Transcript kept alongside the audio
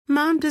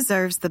Mom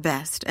deserves the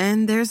best,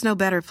 and there's no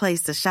better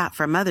place to shop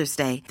for Mother's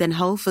Day than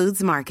Whole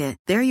Foods Market.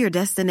 They're your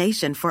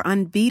destination for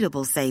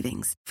unbeatable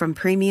savings, from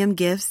premium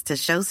gifts to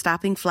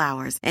show-stopping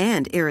flowers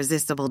and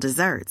irresistible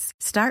desserts.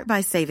 Start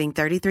by saving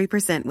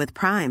 33% with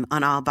Prime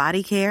on all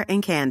body care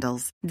and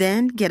candles.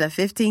 Then get a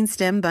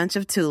 15-stem bunch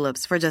of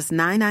tulips for just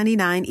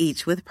 $9.99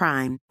 each with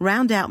Prime.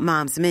 Round out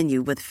Mom's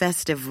menu with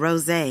festive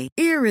rosé,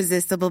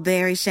 irresistible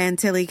berry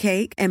chantilly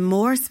cake, and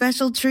more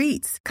special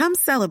treats. Come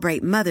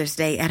celebrate Mother's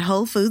Day at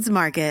Whole Foods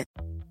Market.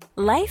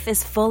 Life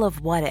is full of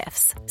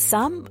what-ifs.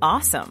 Some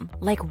awesome,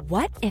 like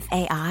what if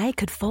AI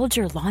could fold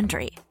your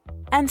laundry?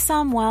 And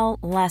some, well,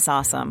 less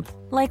awesome,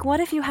 like what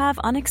if you have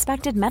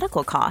unexpected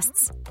medical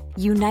costs?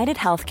 United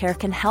Healthcare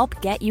can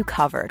help get you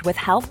covered with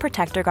Health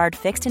Protector Guard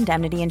fixed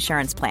indemnity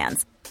insurance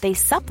plans. They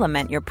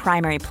supplement your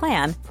primary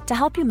plan to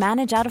help you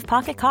manage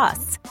out-of-pocket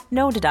costs.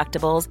 No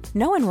deductibles,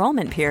 no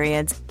enrollment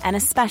periods, and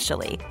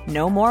especially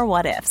no more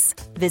what-ifs.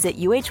 Visit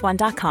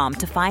uh1.com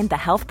to find the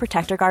Health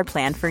Protector Guard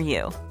plan for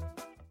you.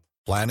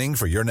 Planning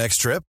for your next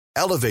trip?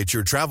 Elevate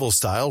your travel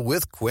style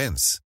with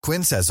Quince.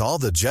 Quince has all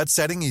the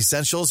jet-setting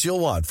essentials you'll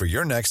want for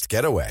your next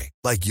getaway,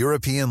 like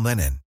European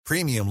linen,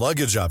 premium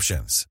luggage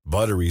options,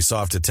 buttery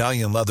soft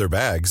Italian leather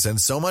bags, and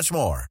so much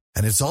more.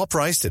 And it's all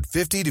priced at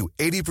 50 to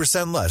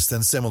 80% less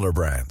than similar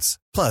brands.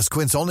 Plus,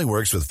 Quince only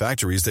works with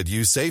factories that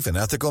use safe and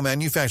ethical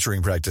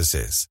manufacturing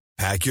practices.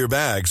 Pack your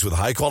bags with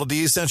high-quality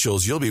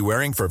essentials you'll be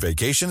wearing for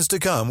vacations to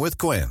come with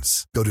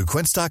Quince. Go to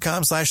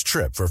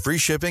quince.com/trip for free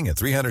shipping and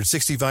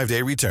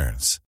 365-day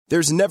returns.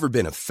 There's never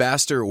been a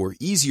faster or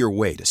easier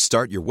way to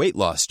start your weight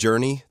loss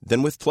journey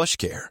than with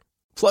PlushCare.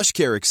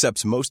 PlushCare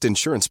accepts most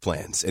insurance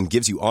plans and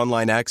gives you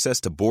online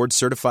access to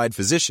board-certified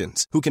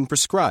physicians who can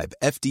prescribe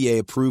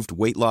FDA-approved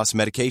weight loss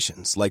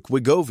medications like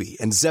Wegovy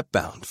and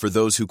Zepbound for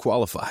those who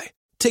qualify.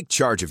 Take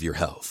charge of your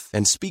health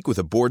and speak with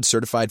a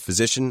board-certified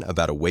physician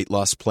about a weight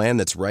loss plan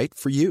that's right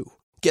for you.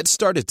 Get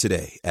started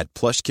today at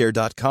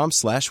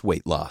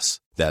plushcare.com/weight-loss.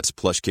 That's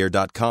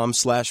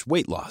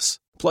plushcare.com/weight-loss.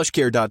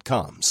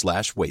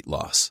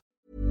 plushcare.com/weight-loss.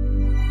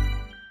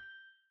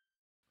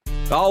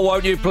 Oh,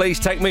 won't you please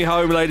take me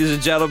home, ladies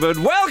and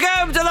gentlemen.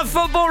 Welcome to the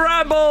Football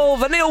Ramble.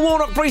 The Neil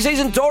Warnock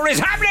pre-season tour is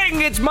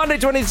happening. It's Monday,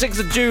 26th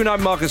of June.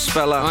 I'm Marcus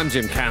Speller. I'm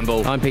Jim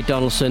Campbell. I'm Pete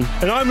Donaldson.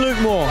 And I'm Luke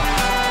Moore.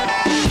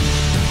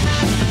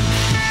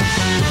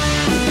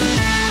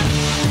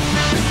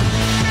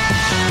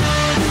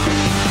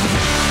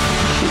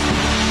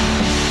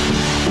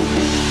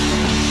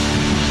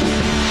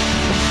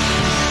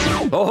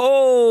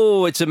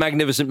 Oh, it's a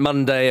magnificent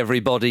Monday,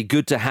 everybody.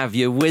 Good to have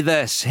you with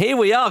us. Here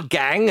we are,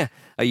 gang.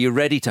 Are you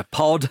ready to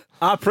pod?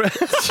 I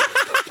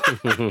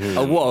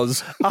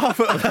was.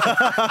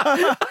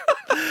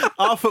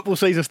 Our football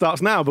season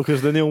starts now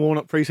because the Neil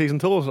Warnock pre-season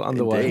tour's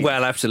underway. Indeed.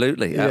 Well,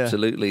 absolutely,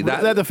 absolutely.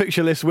 They're the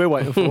fixture list we're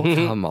waiting for.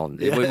 Come on.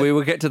 Yeah. We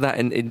will get to that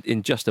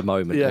in just a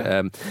moment.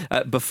 Yeah.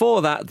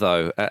 Before that,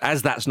 though,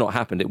 as that's not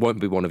happened, it won't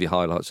be one of your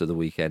highlights of the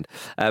weekend.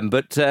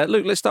 But,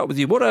 Luke, let's start with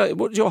you.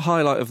 What's your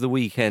highlight of the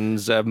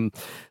weekend's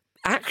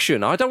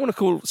action? I don't want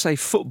to say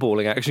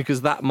footballing action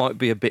because that might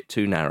be a bit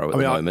too narrow at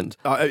the moment.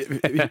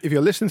 If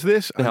you're listening to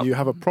this and you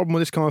have a problem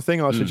with this kind of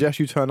thing, I suggest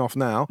you turn off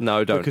now.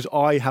 No, don't. Because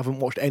I haven't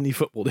watched any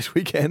football this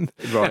weekend.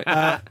 Right.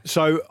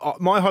 So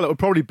my highlight would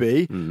probably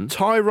be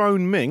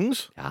Tyrone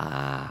Mings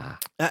at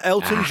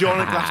Elton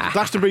John at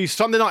Glastonbury,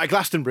 Sunday night at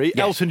Glastonbury.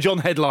 Yes. Elton John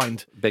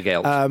headlined. Big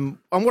El. And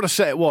what a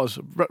set it was.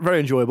 Very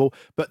enjoyable.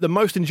 But the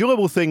most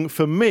enjoyable thing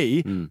for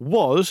me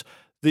was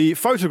the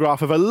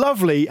photograph of a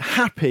lovely,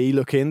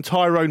 happy-looking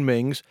Tyrone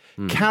Mings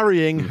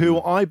carrying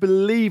who I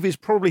believe is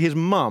probably his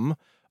mum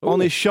on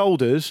his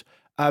shoulders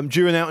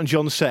during Elton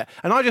John's set.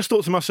 And I just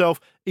thought to myself,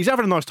 he's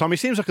having a nice time. He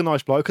seems like a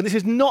nice bloke. And this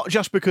is not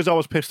just because I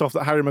was pissed off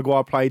that Harry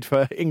Maguire played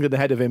for England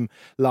ahead of him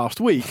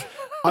last week.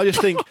 I just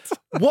think,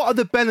 what are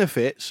the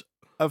benefits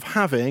of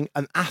having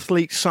an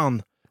athlete's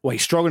son? Well,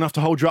 he's strong enough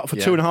to hold you up for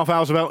 2.5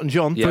 hours of Elton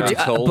John. Yeah,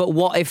 but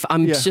what if I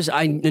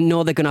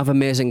know they're going to have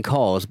amazing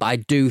cause, but I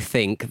do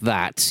think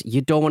that you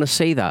don't want to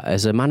see that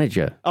as a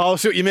manager. Oh, I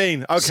see what you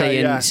mean.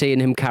 Okay, seeing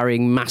him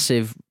carrying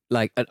massive,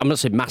 like, I'm not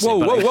saying massive.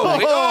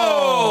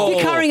 Whoa.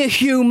 You're carrying a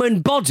human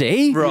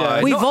body.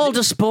 Right. We've all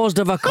disposed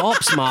of a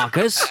corpse,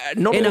 Marcus,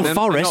 in a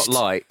forest. They're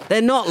not light.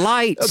 They're not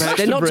light.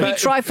 They're not to be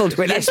trifled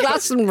with. It's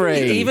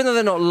Glastonbury. Even though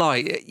they're not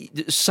light,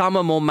 some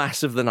are more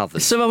massive than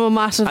others. Some are more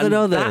massive than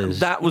others.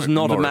 That was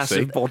not a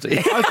massive body.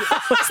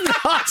 It's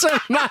not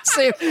a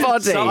massive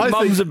body. Some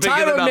mums are bigger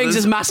than Tyrone others.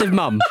 Mings' massive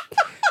mum.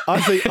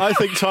 I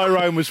think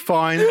Tyrone was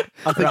fine.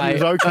 I think he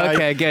was okay.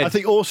 Okay, good. I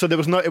think also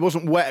it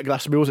wasn't wet at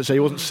Glastonbury, was it? So he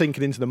wasn't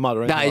sinking into the mud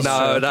or anything.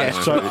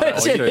 That's true.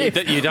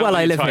 You don't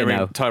I live want here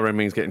now. Tyrone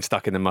Mings getting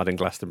stuck in the mud in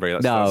Glastonbury.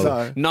 That's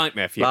a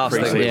nightmare for you.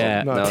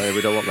 Yeah. No. No,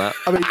 we don't want that.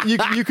 I mean,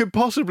 you could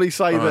possibly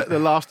say that the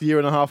last year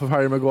and a half of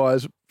Harry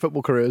Maguire's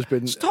football career has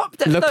been... Stop.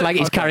 Looked like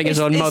he's carrying his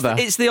own mother.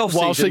 It's the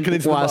off-season. While sinking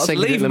into the mud.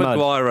 Leave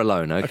Maguire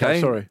alone,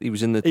 okay? Sorry. He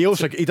was in the...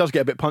 He does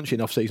get a bit punchy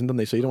in off-season, doesn't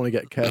he? So you don't want to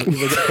get careful.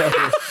 You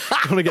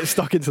don't want to get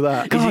stuck into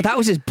that. God, that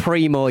was his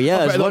primo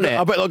years, wasn't it?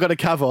 I bet I got a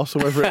Cavos or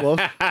whatever it was.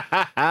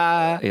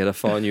 He had a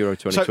fine Euro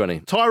 2020.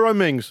 So, Tyrone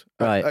Mings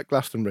Right. at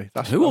Glastonbury.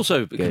 Who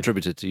also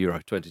contributed to Euro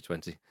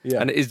 2020.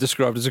 Yeah. And it is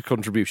described as a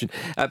contribution.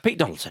 Pete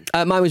Donaldson.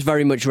 Mine was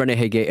very much Rene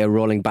Higuita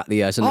rolling back the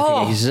years and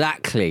looking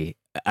exactly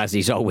as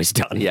he's always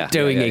done.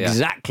 Doing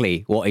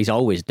exactly what he's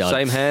always done.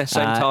 Same hair,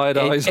 same tired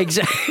eyes.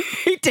 Exactly.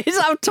 He does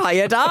have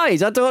tired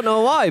eyes. I don't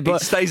know why, but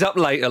he stays up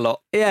late a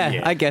lot.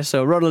 Yeah, I guess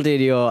so.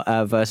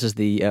 Ronaldinho versus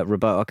the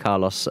Roberto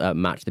Carlos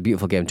match, the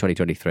beautiful game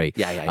 2023.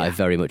 Yeah. I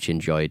very much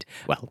enjoyed.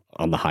 Well,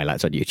 on the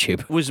highlights on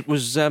YouTube. Was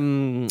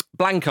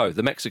Blanco,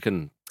 the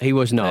Mexican? He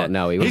was not.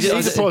 No, he was.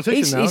 He's a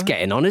politician now. He's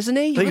getting on, isn't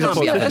he?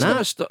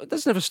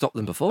 That's never stopped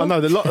them before. I know,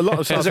 a lot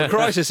of There's a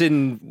crisis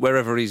in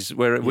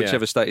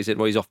whichever state he's in,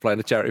 where he's off playing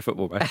a charity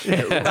football match.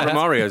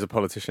 Romario's a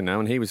politician now,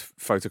 and he was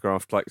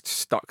photographed like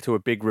stuck to a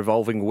big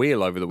revolving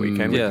wheel over the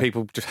weekend with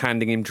people just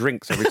handing him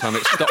drinks every time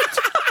it stopped.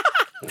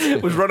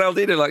 Was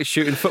Ronaldinho like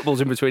shooting footballs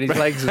in between his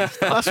legs and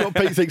stuff? That's what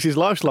Pete thinks his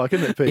life's like,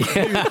 isn't it, Pete?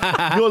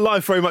 Your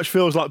life very much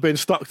feels like being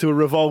stuck to a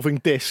revolving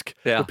disc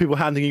with people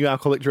handing you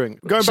alcoholic drink.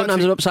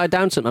 Sometimes I'm upside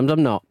down, sometimes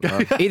I'm not.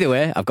 Either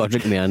way, I've got a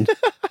drink in my hand.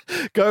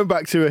 Going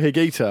back to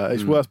Higuita,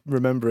 it's worth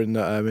remembering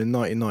that in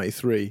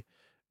 1993,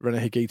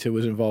 Rene Higuita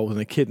was involved in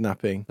a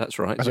kidnapping. That's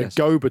right. As a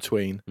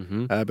go-between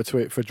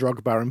for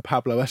drug baron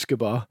Pablo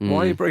Escobar. Why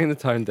are you bringing the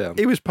tone down?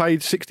 He was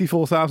paid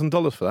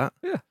 $64,000 for that.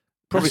 Yeah.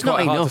 Probably That's quite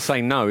not hard enough to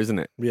say no, isn't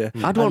it? Yeah.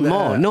 I'd want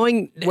more.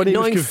 Knowing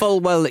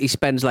full well that he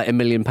spends like £1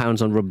 million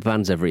on rubber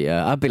bands every year,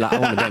 I'd be like, I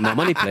want a bit more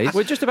money, please.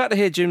 We're just about to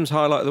hear Jim's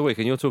highlight of the week,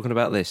 and you're talking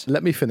about this.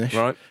 Let me finish.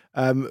 Right.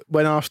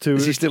 When asked to...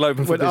 Is he still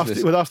open for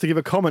business? When asked to give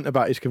a comment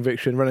about his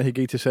conviction, Rene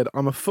Higuita said,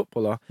 I'm a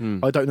footballer.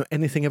 I don't know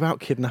anything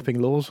about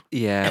kidnapping laws.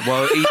 Yeah,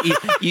 well,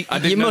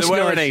 you must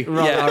know any.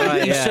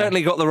 You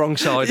certainly got the wrong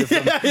side of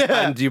them,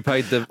 and you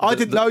paid the... I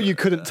didn't know you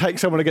couldn't take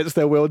someone against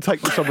their will and take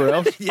them somewhere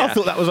else. I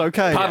thought that was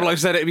okay. Pablo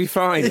said it'd be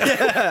fine.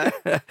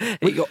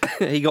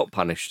 He got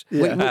punished.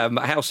 Yeah.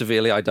 How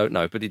severely, I don't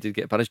know, but he did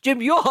get punished.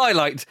 Jim, your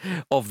highlight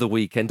of the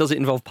weekend, does it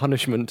involve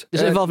punishment?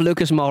 Does it involve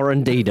Lucas Moura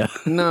and Dida?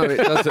 No, it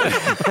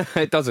doesn't.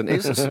 It doesn't.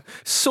 It's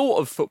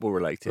sort of football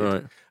related.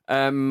 Right.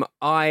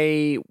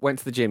 I went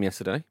to the gym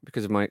yesterday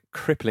because of my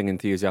crippling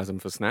enthusiasm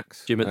for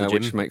snacks, Gym at the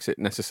gym. which makes it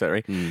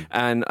necessary.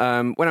 And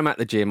when I'm at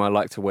the gym, I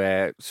like to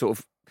wear sort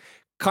of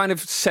kind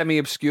of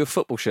semi-obscure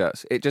football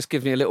shirts. It just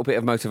gives me a little bit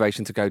of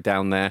motivation to go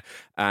down there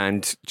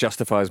and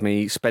justifies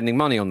me spending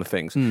money on the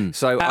things.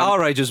 So at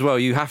our age as well,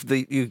 you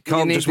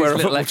can't just wear a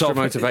football extra top.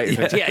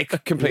 Motivated. Yeah,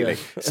 completely.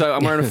 So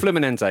I'm wearing a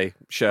Fluminense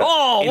shirt.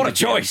 Oh, in what the a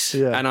gym. choice!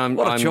 Yeah. And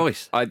What a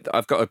choice!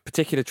 I've got a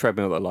particular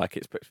treadmill that I like.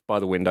 It's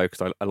by the window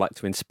because I like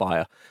to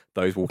inspire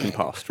those walking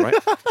past, right?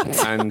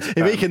 And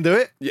If he can do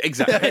it. yeah,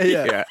 exactly.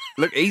 Yeah.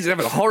 Look, he's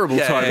having a horrible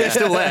time. yeah. He's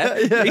still there.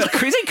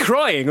 Is he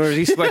crying or is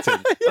he sweating?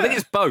 I think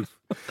it's both.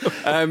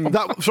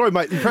 Sorry,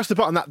 mate. You press the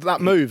button.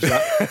 That moves.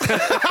 That.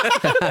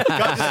 Can't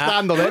just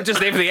stand on it. Just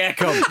leave the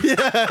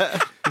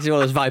aircon. This is all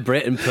those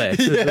vibrating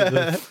plates.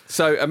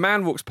 So a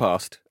man walks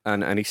past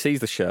and he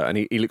sees the shirt and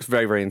he looks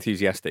very, very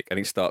enthusiastic and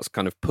he starts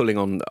kind of pulling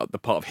on the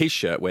part of his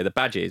shirt where the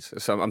badge is.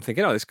 So I'm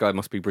thinking, this guy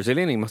must be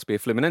Brazilian. He must be a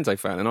Fluminense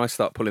fan. And I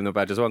start pulling the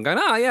badge as well and going,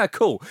 yeah,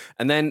 cool.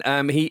 And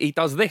then he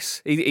does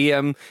this. He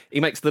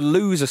makes the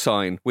loser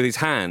sign with his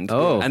hand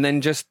and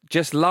then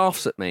just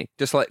laughs at me.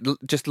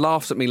 Just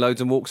laughs at me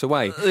loads and walks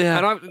away. Yeah.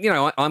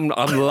 And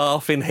I'm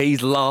laughing.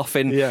 He's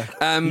laughing.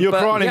 Yeah. You're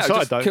crying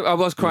inside, though. I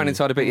was crying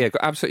inside a bit. Yeah,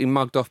 got absolutely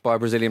mugged off by a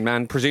Brazilian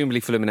man.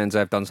 Presumably Fluminense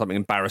have done something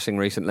embarrassing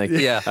recently.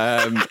 Yeah.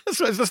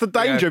 That's the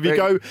danger if you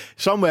go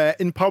somewhere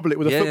in public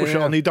with a football shirt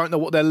on and you don't know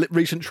what their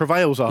recent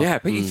travails are. Yeah,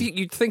 but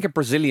you'd think a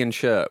Brazilian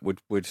shirt would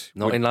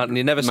not in London.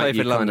 You're never safe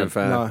in London.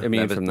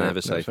 Immune from that.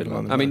 Never safe in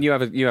London. I mean, you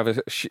have a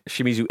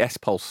Shimizu S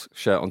Pulse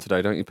shirt on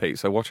today, don't you, Pete?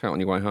 So watch out on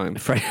your way home.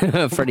 Freddie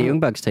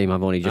Youngberg's team,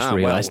 I've only just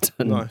realised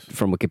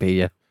from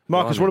Wikipedia.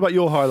 Marcus, what about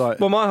your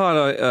highlight? Well, my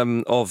highlight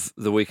of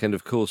the weekend,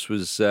 of course,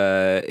 was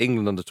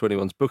England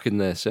under-21s booking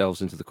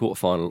themselves into the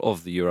quarterfinal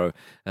of the Euro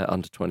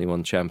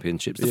under-21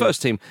 Championships. The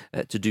first team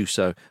to do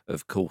so,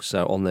 of course,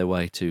 on their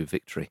way to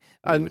victory,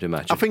 I would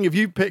imagine. I think if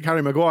you pick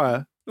Harry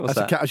Maguire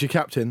as your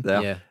captain,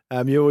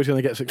 you're always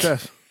going to get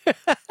success.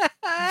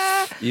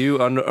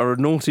 You are a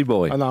naughty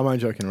boy. I know, I'm only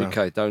joking around.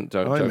 Okay, don't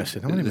joke.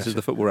 This is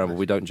the Football Ramble.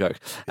 We don't joke.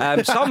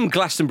 Some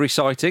Glastonbury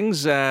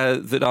sightings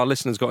that our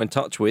listeners got in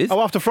touch with.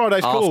 Oh, after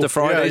Friday's call. After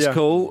Friday's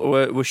call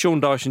were Sean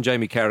Dyche and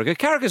Jamie Carragher.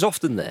 Carragher's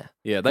often there.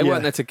 Yeah, they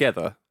weren't there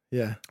together.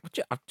 Yeah.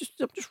 I'm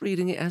just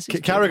reading it as it's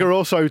Carragher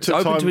also took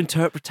open time to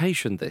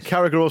interpretation. This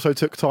Carragher also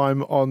took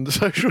time on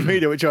social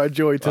media, which I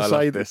enjoyed, to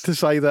say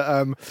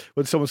that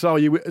when someone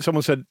said,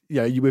 someone said,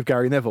 you with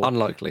Gary Neville,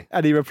 unlikely,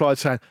 and he replied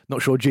saying,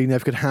 "Not sure G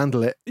Nev could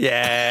handle it."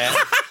 Yeah.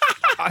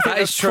 I think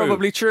that's true.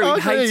 probably true. Oh,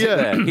 He'd hate yeah. it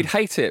there. He'd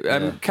hate it.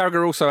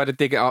 Carragher also had a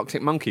dig at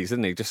Arctic Monkeys,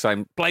 didn't he? Just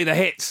saying, play the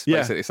hits. Yeah.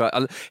 Basically. It's like,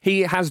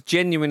 he has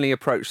genuinely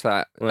approached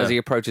that as he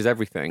approaches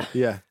everything.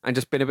 Yeah. And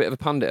just been a bit of a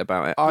pundit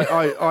about it.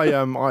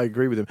 I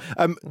agree with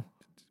him.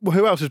 Well,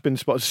 who else has been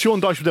spotted?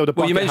 Sean Dyche was able to.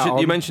 Well,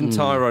 you mentioned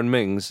Tyrone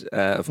Mings,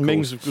 of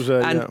Mings course, was,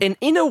 and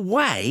in a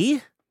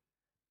way,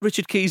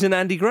 Richard Keys and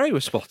Andy Gray were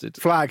spotted.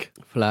 Flag.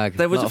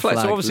 There was a flag.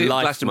 So obviously, at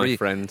Life, Glastonbury, my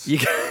friends. you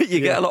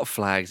get a lot of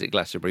flags at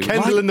Glastonbury.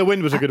 Kendall in the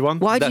Wind was a good one.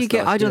 Why do That's you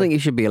get? nice, I don't think you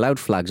should be allowed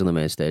flags on the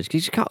main stage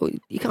because you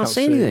can't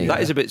see anything. That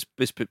is a bit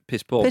piss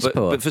poor. Piss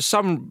poor. But for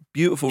some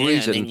beautiful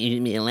reason,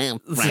 Yeah,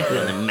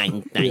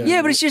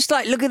 but it's just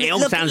like look at me,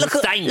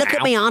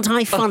 aren't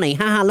I funny?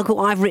 Haha, look at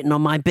what I've written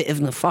on my bit of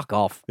the fuck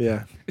off.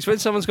 Yeah. it's when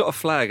someone's got a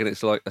flag and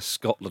it's like a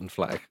Scotland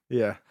flag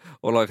Yeah.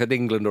 or like an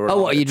England or.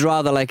 Oh, what? You'd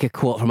rather like a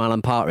quote from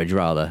Alan Partridge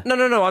rather?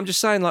 No. I'm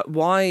just saying, like,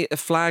 why a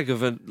flag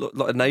of a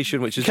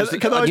nation which is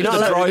Can I You're not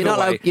allowed. You're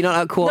not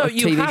allowed to quote No, a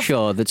you TV have-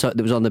 show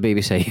that was on the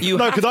BBC. You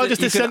No, have could I to-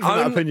 just you dissent can from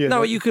that own- opinion?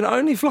 No, you can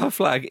only fly a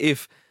flag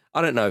if,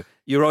 I don't know,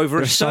 you're over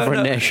You're a a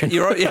sovereign nation.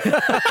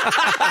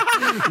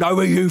 No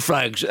EU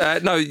flags.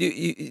 No,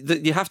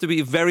 you have to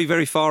be very,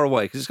 very far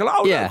away because it's kind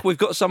of, Yeah. look, we've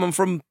got someone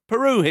from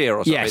Peru here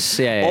or something. Yes,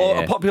 yeah, or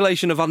yeah. a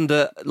population of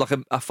under like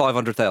a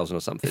 500,000 or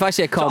something. If I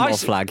see a So Cornwall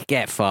flag,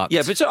 get fucked.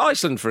 Yeah, but so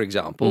Iceland, for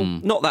example,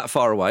 not that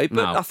far away, but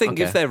No, I think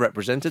okay. if they're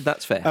represented,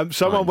 that's fair.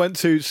 Someone went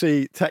to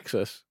see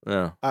Texas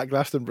Yeah. at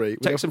Glastonbury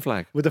Texan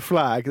flag. with a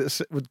flag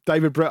that's with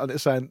David Brett on it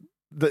saying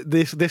that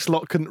this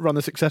lot couldn't run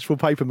a successful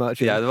paper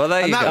merchant. Yeah, well, there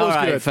and you that go. was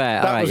All right, good.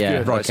 fair. That All right, was yeah.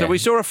 good. Right, so Okay. we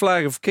saw a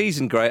flag of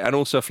Keys and Gray and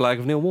also a flag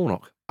of Neil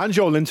Warnock. And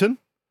Joel Linton.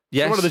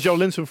 Yes. One of the Joel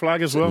Linton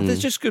flag as well.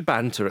 There's just good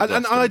banter. At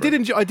And I did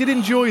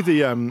enjoy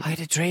the. I had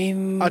a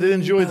dream. I did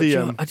enjoy the,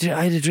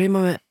 I had a dream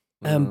I met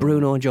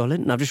Bruno and Joe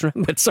Linton. I've just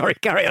remembered. Sorry,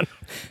 carry on.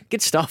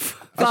 Good stuff.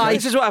 Bye.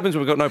 This is what happens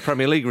when we've got no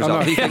Premier League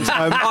result. He thinks,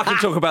 I can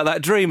talk about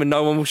that dream and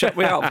no one will shut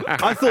me up.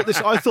 I thought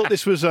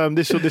this was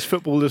this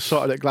football that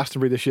started at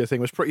Glastonbury this year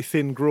thing was pretty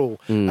thin gruel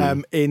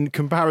in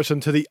comparison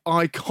to the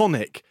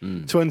iconic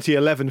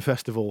 2011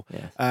 festival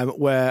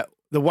where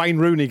the Wayne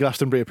Rooney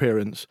Glastonbury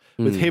appearance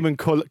with him and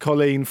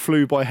Colleen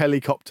flew by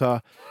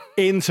helicopter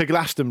into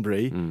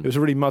Glastonbury. It was a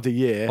really muddy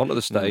year. Onto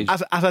the stage.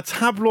 As a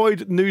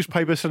tabloid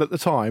newspaper said at the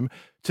time,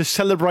 to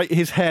celebrate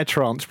his hair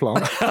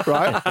transplant,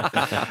 right?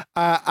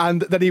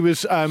 And then he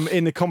was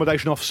in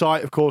accommodation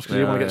off-site, of course, because he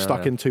didn't want to get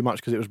stuck in too much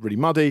because it was really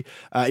muddy.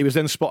 He was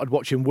then spotted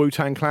watching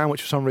Wu-Tang Clan,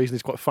 which for some reason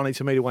is quite funny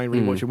to me, the Wayne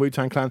Rooney watching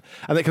Wu-Tang Clan.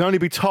 And it can only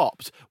be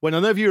topped when, I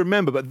don't know if you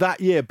remember, but that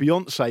year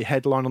Beyonce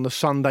headlined on the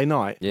Sunday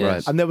night.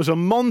 Yes. And there was a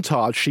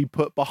montage she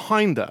put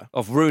behind her.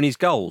 Of Rooney's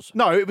goals.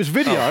 No, it was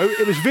video.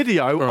 It was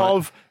video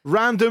of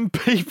random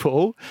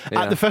people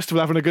at the festival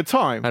having a good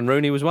time. And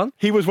Rooney was one?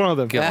 He was one of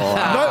them.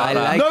 I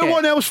like no it.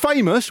 one else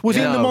famous was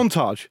in the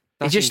montage.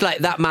 It's just like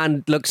that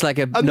man looks like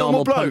a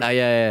normal bloke. punter.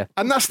 Yeah.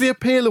 And that's the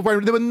appeal of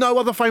Wayne. There were no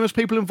other famous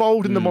people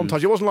involved in the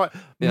montage. It wasn't like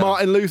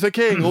Martin Luther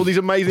King, all these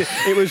amazing.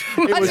 It was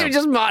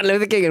just Martin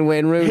Luther King and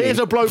Wayne Rooney. here's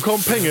a bloke on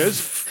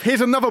pingers.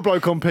 Here's another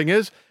bloke on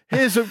pingers.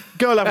 Here's a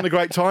girl having a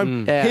great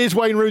time. Yeah. Here's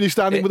Wayne Rooney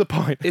standing with a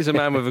pint. Is a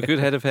man with a good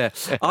head of hair.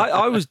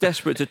 I was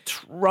desperate to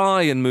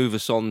try and move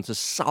us on to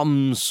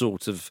some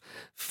sort of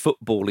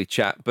football-y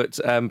chat, but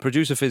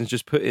producer Finn's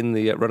just put in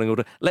the running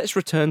order. Let's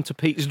return to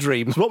Pete's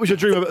dream. So what was your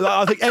dream about?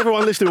 I think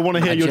everyone listening will want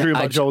to hear your dream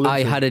about Joel I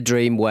Linton. had a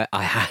dream where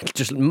I had,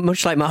 just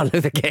much like Martin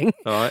Luther King,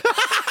 All right.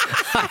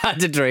 I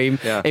had a dream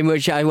Yeah. in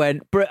which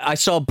I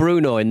saw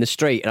Bruno in the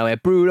street and I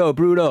went,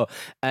 Bruno.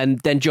 And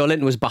then Joe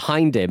Linton was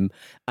behind him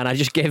and I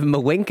just gave him a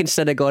wink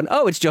instead of going,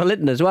 oh, it's Joe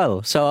Linton as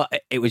well. So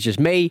it was just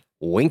me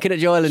winking at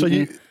Joe So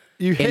Linton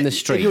you hit, in the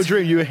street. In your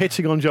dream, you were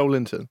hitting on Joel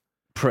Linton.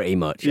 Pretty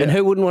much. Yeah. And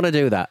who wouldn't want to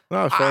do that?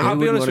 No, fair I'll enough. be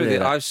wouldn't honest wanna with do you,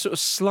 that? I was sort of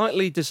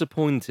slightly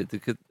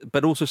disappointed,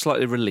 but also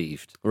slightly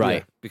relieved. Right.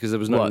 Yeah, because there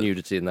was no What?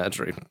 nudity in that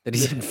dream. That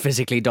he didn't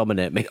physically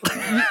dominate me.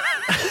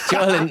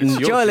 Joe Linton, It's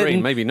your Joe dream,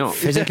 Linton maybe not.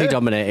 physically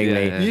dominating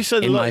me You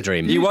said in my like-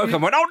 dream. You woke up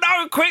and went, oh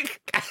no,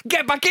 quick!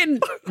 Get back in!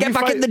 Get You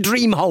back fa- in the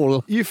dream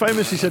hole! You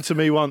famously said to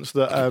me once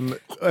that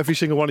every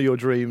single one of your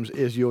dreams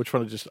is you're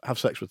trying to just have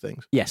sex with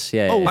things. Yes,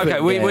 yeah. Oh, yeah.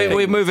 Okay,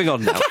 we're moving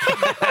on now.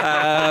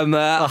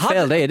 I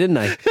failed here, didn't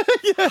I?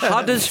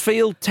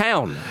 Huddersfield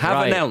Town have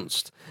Right.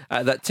 announced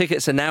that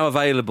tickets are now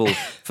available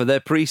for their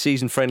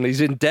pre-season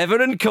friendlies in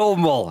Devon and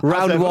Cornwall.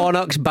 Round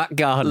Warnock's back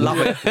garden. Love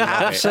it.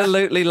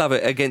 Absolutely love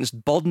it.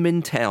 Against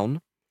Bodmin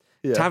Town,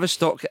 Yeah.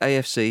 Tavistock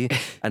AFC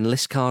and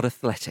Liscard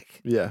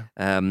Athletic. Yeah.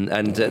 And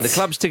the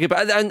club's ticket,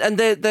 and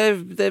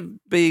they're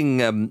being,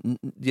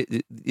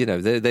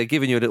 they're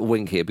giving you a little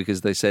wink here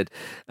because they said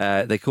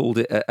they called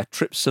it a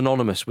trip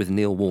synonymous with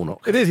Neil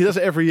Warnock. It is. He does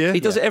it every year. He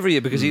does it every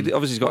year because he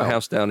obviously has got a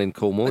house down in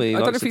Cornwall. I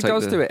don't know if he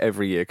does do it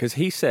every year because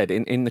he said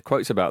in the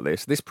quotes about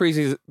this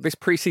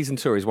pre-season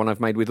tour is one I've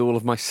made with all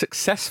of my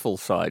successful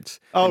sides.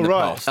 Oh, in the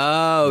right. past.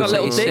 Oh, Got a so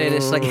little you're saying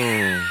it's like...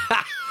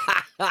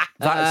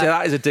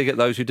 That is a dig at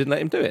those who didn't let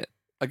him do it.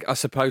 I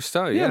suppose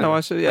so. Yeah, I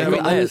see.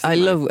 Yeah, I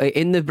love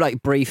in the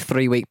brief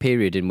 3-week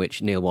period in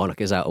which Neil Warnock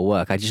is out of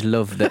work. I just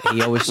love that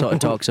he always sort of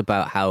talks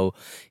about how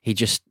he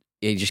just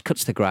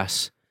cuts the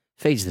grass,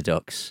 feeds the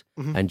ducks,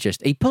 and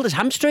he pulled his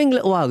hamstring a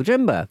little while. Do you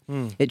remember?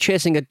 It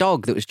chasing a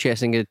dog that was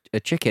chasing a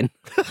chicken.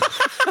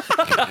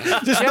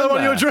 Just know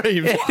on your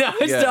dreams. No,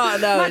 it's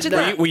not. No, it's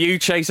not. Were you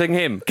chasing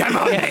him? Come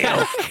on,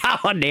 Neil. Come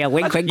on, Neil.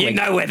 Wink, wink, You wink.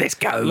 know where this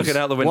goes. Looking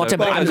out the window. What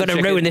about I'm going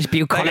to ruin this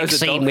bucolic goes the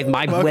scene dog. with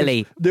my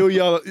willy?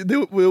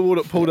 Neil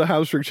Warnock pulled a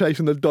hamstring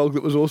chasing the dog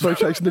that was also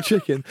chasing the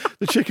chicken.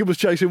 The chicken was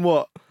chasing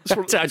what?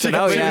 don't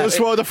know, yeah.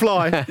 Swallow the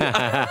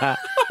fly.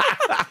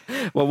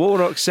 Well,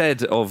 Warnock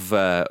said of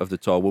the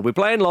tour, we'll be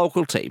playing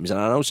local teams, and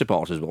I know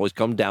supporters will always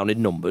come down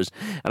in numbers,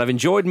 and I've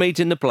enjoyed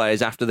meeting the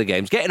players after the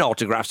games, getting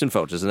autographs and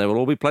photos, and there will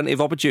all be plenty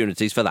of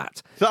opportunities for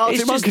that. The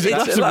Arctic Monkeys,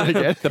 that's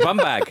again. The bum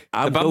bag.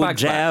 I'm The bum going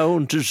bag's back.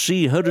 down to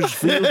see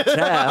Huddersfield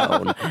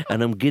Town,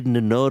 and I'm getting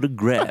an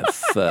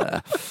autograph.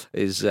 Not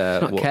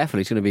careful.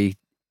 He's going to be.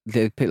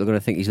 The people are going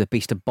to think he's the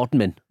Beast of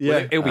Bodmin.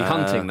 Yeah. He'll be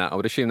hunting that. I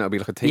would assume that would be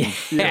like a team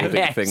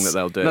Yes. thing that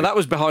they'll do. No, that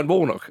was behind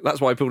Warnock.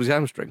 That's why he pulled his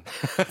hamstring.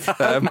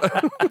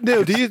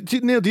 Neil, do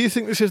you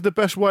think this is the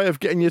best way of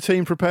getting your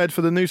team prepared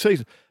for the new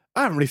season?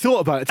 I haven't really thought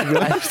about it, to be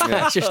honest.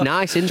 It's just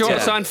nice, isn't Do you want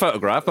a it? signed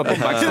photograph? My bum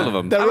bag's full of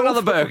them. Have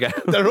another burger.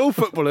 They're all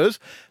footballers,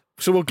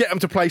 so we'll get them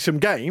to play some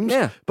games.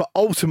 Yeah. But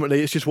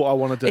ultimately, it's just what I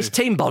want to do. It's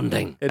team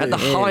bonding It at the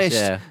is. highest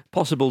yeah.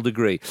 possible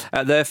degree.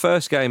 Their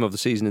first game of the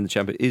season in the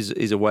Championship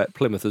is away at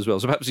Plymouth as well.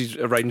 So perhaps he's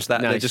arranged that.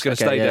 And they're Nice. just going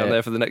to Okay, stay yeah, down yeah.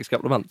 there for the next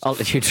couple of months.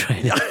 Altitude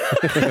training.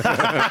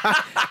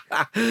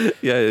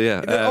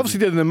 Yeah. They obviously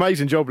did an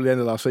amazing job at the end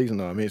of last season,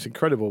 though. I mean, it's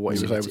incredible what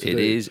he was able to do. It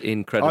is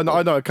incredible.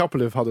 I know a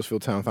couple of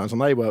Huddersfield Town fans,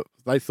 and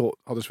they thought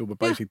Huddersfield were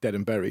basically dead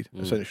and buried,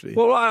 essentially.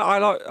 Well,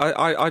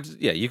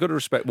 you've got to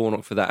respect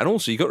Warnock for that, and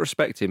also you've got to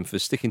respect him for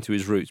sticking to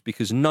his roots,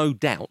 because no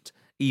doubt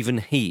even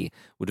he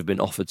would have been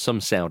offered some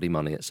Saudi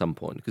money at some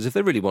point, because if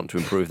they really want to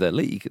improve their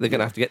league, they're going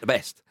to have to get the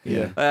best.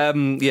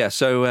 Yeah.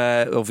 So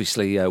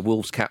obviously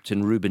Wolves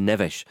captain Ruben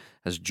Neves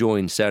has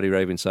joined Saudi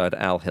Arabian side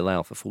Al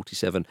Hilal for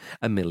 £47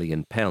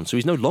 million. So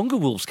he's no longer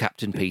Wolves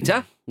captain,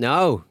 Peter.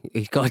 No,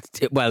 he's got.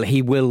 Well,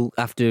 he will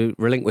have to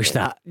relinquish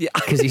that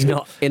because he's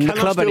not in the Can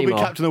I club still be anymore.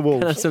 captain of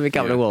Wolves? Can I still be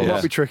captain of Wolves?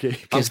 Might be tricky. I'm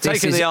Because this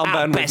taking is the at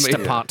armband with best me. a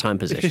part-time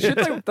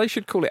position. They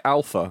should call it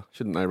Alpha,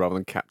 shouldn't they, rather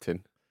than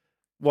Captain?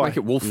 Why? Make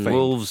it Wolf themed.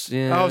 Wolves,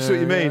 yeah. Oh, I see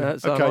what you mean.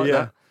 that's- I Okay, like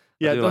yeah.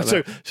 that. I do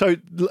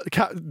like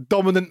that.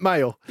 Dominant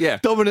male. Yeah.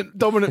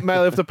 Dominant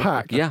male of the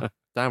pack. Yeah,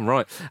 damn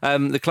right.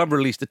 The club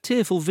released a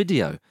tearful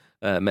video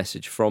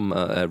message from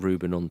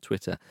Ruben on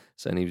Twitter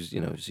saying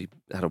he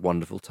had a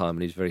wonderful time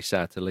and he was very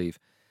sad to leave.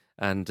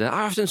 And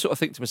I often sort of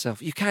think to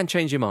myself, you can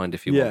change your mind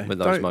if you want with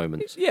those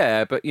moments.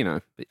 Yeah, but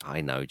But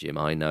I know, Jim,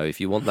 I know. If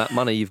you want that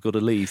money, you've got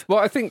to leave. Well,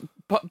 I think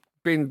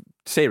being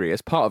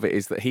serious, part of it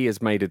is that he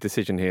has made a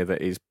decision here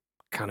that is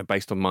kind of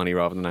based on money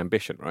rather than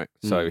ambition, right?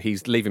 So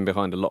he's leaving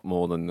behind a lot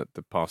more than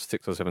the past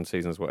 6 or 7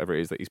 seasons, whatever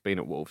it is that he's been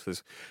at Wolves.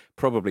 There's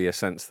probably a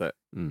sense that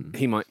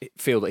he might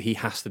feel that he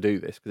has to do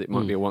this because it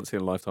might be a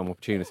once-in-a-lifetime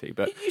opportunity.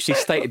 But he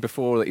stated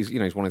before that he's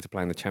wanting to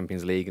play in the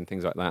Champions League and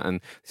things like that. And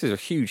this is a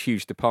huge,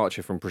 huge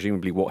departure from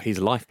presumably what his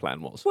life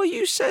plan was. Well,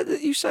 you say that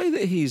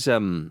he's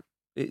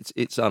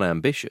it's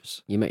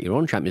unambitious. You make your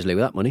own Champions League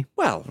with that money.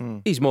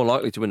 Well, he's more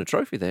likely to win a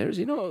trophy there, is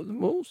he not? The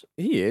Wolves.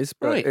 He is,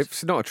 but Right.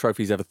 it's not a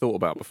trophy he's ever thought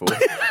about before.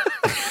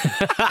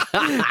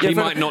 He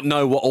might not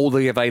know what all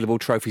the available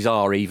trophies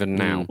are even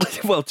now.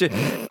 Well, Do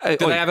they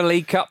have a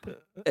League Cup?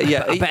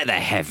 yeah, I bet they're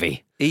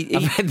heavy.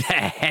 I bet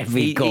they're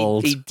heavy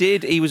gold. He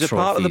did. He was a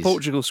part of the trophies.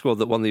 Portugal squad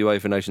that won the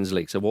UEFA Nations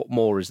League. So what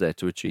more is there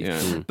to achieve?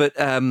 Yeah. But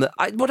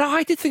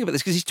I did think about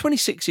this because he's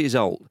 26 years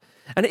old,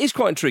 and it is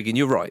quite intriguing.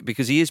 You're right,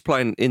 because he is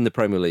playing in the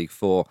Premier League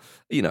for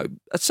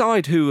a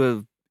side who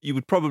are. You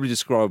would probably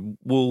describe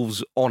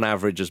Wolves on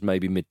average as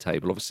maybe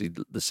mid-table. Obviously,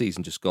 the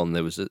season just gone,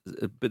 there was a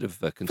bit of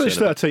concern. Finished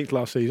 13th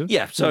last season.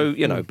 Yeah, so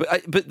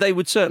but they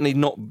would certainly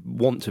not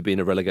want to be in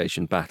a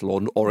relegation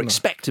battle or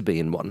expect to be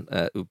in one.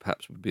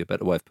 Perhaps would be a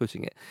better way of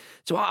putting it.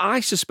 So I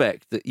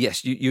suspect that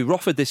yes, you're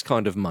offered this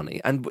kind of money,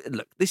 and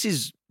look, this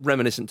is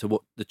reminiscent to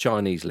what the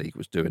Chinese league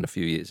was doing a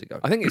few years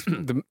ago. I think it's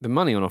the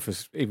money on offer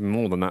is even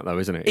more than that, though,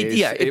 isn't it?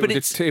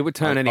 It would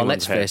turn Well, anyone's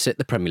let's head. face it,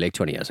 the Premier League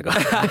 20 years ago.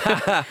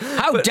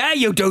 How dare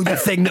you do the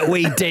thing that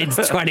we did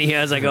 20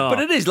 years ago? But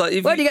it is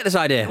like Where do you get this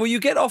idea? Well, you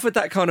get offered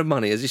that kind of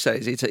money, as you say,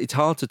 it's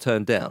hard to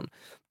turn down.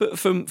 But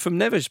from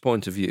Neves'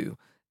 point of view,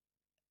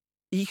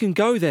 he can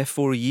go there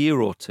for a year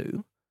or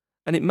two,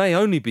 and it may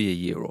only be a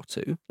year or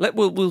two.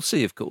 We'll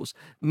see, of course.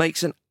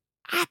 Makes an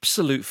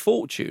absolute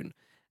fortune,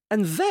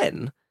 and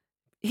then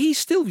he's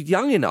still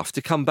young enough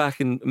to come back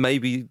and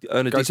maybe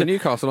earn a Go to decent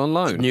Newcastle on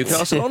loan.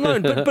 Newcastle on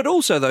loan. But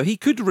also, though, he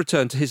could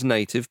return to his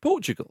native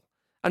Portugal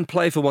and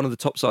play for one of the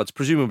top sides.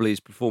 Presumably his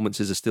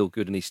performances are still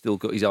good and he's still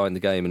got his eye in the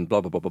game and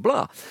blah, blah, blah, blah,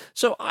 blah.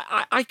 So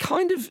I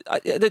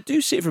do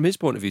see it from his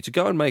point of view to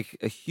go and make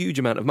a huge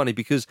amount of money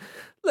because,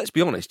 let's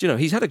be honest,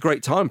 he's had a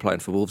great time playing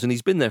for Wolves and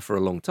he's been there for a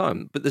long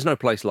time, but there's no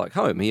place like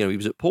home. He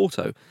was at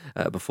Porto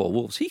before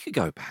Wolves. He could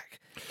go back.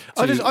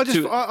 I do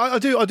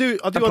play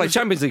understand-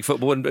 Champions League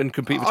football and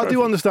compete for I trophies.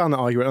 do understand that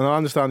argument, and I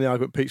understand the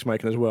argument Pete's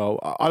making as well.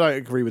 I don't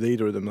agree with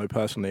either of them, though,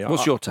 personally.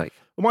 What's your take?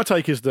 Well, my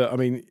take is that,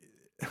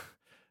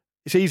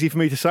 it's easy for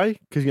me to say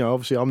because,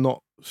 obviously I'm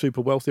not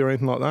super wealthy or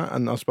anything like that,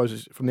 and I suppose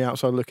it's from the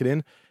outside looking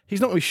in,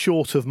 he's not really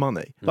short of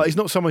money. Like, he's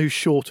not someone who's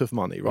short of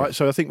money, right?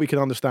 So I think we can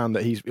understand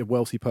that he's a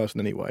wealthy person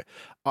anyway.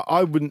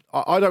 I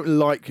don't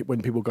like it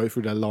when people go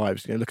through their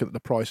lives, looking at the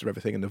price of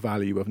everything and the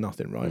value of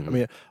nothing, right? I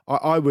mean,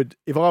 I would,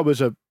 if I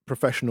was a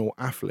professional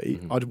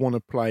athlete, I'd want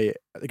to play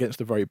against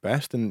the very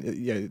best, and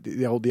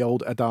the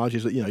old adage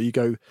is that you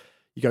go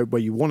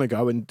where you want to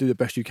go and do the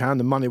best you can.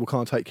 The money will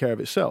kind of take care of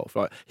itself.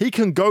 Right? He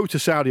can go to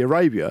Saudi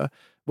Arabia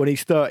when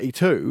he's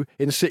 32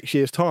 in 6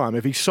 years' time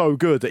if he's so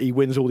good that he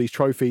wins all these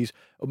trophies.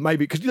 Or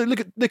maybe because look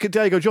at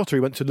Diego Jota.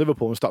 He went to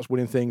Liverpool and starts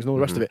winning things and all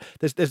the rest of it.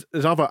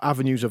 There's other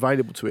avenues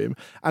available to him.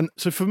 And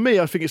so for me,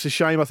 I think it's a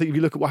shame. I think if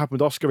you look at what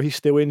happened with Oscar, he's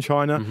still in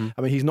China.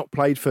 I mean, he's not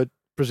played for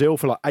Brazil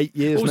for like 8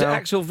 years now. Was it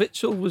Axel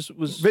Witsel?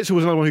 Witsel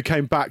was another one who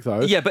came back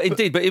though. Yeah, but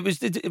it was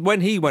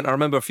when he went. I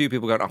remember a few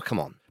people going, "Oh, come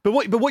on." But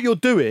what you're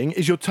doing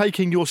is you're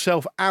taking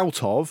yourself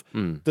out of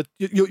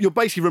you're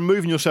basically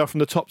removing yourself from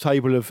the top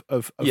table of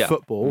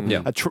football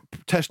and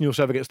testing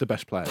yourself against the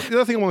best players. The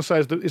other thing I want to say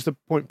is the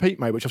point Pete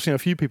made, which I've seen a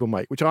few people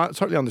make, which I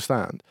totally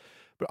understand,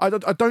 but I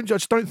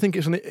just don't think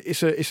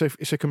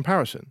it's a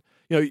comparison.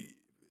 The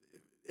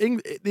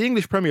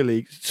English Premier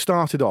League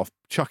started off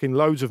chucking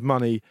loads of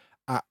money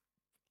at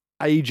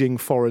aging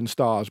foreign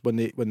stars when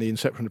the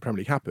inception of the Premier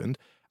League happened,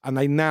 and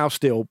they now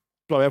still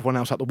blow everyone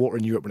else out the water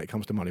in Europe when it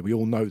comes to money. We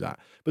all know that.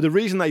 But the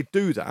reason they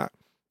do that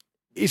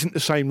isn't the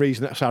same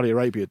reason that Saudi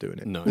Arabia are doing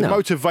it. No. The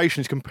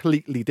motivation is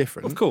completely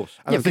different. Of course.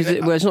 And because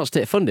it's not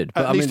state funded.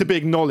 It needs to be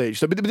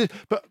acknowledged.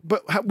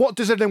 But what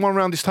does everyone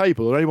around this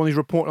table or anyone who's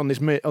reporting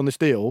on this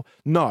deal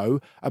know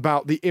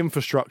about the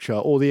infrastructure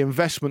or the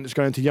investment that's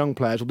going into young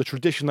players or the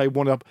tradition they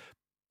want to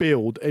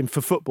build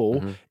for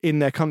football in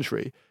their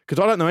country?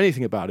 Because I don't know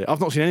anything about it.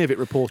 I've not seen any of it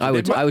reported.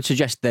 I would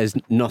suggest there's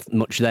not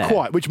much there.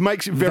 Quite, which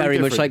makes it very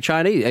much like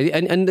Chinese.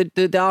 And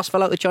the arse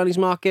fell out the Chinese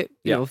market,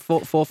 4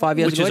 or 5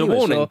 years ago. Which is anyway, a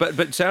warning. so.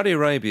 But Saudi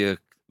Arabia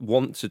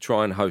want to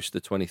try and host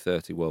the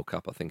 2030 World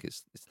Cup. I think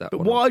it's that. But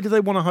one. why do they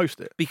want to host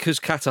it? Because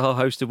Qatar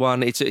hosted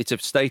one. It's a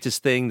status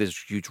thing. There's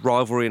huge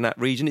rivalry in that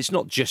region. It's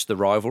not just the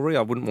rivalry.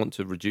 I wouldn't want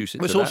to reduce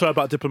it. It's also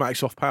about diplomatic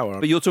soft power.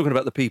 But you're talking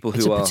about the people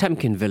who are. It's a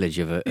Potemkin village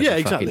of a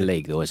fucking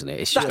league, though, isn't it?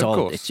 It's just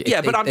all.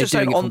 But I'm just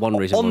saying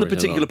on the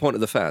particular point. point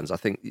of the fans. I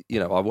think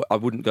I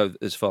wouldn't go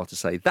as far to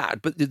say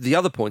that. But the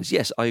other points,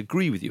 yes, I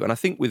agree with you. And I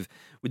think with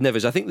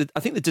Neves, I think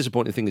the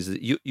disappointing thing is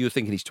that you're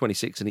thinking he's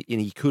 26 and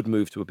he could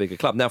move to a bigger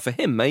club. Now for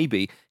him,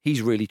 maybe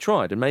he's really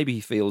tried. And maybe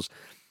he feels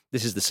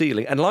this is the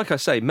ceiling. And like I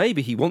say,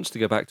 maybe he wants to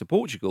go back to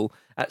Portugal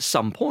at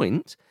some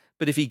point.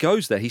 But if he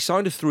goes there, he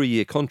signed a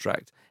 3-year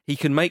contract. He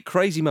can make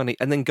crazy money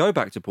and then go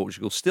back to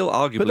Portugal, still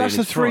arguably. But that's in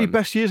his the 3 prime.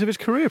 best years of his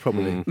career,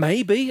 probably.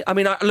 Maybe. I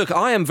mean,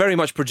 I am very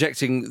much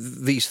projecting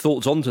these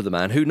thoughts onto the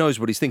man. Who knows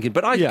what he's thinking?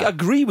 But I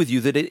agree with you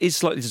that it is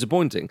slightly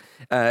disappointing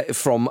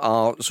from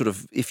our sort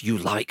of, if you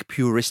like,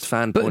 purist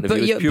fan point of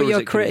view. But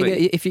you're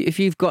creating if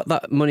you've got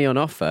that money on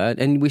offer,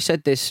 and we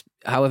said this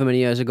however many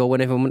years ago when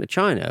everyone went to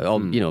China, or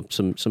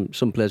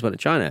some players went to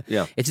China.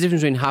 Yeah. It's the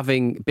difference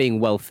between being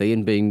wealthy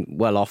and being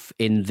well off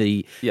in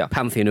the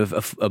pantheon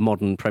of a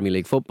modern Premier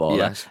League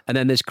footballer, and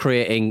then there's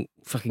creating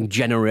fucking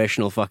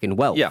generational fucking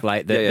wealth,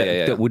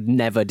 that would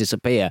never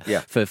disappear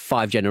for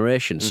 5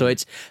 generations. So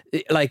it's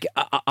like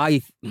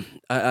I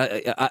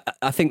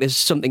think there's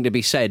something to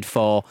be said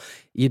for.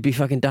 You'd be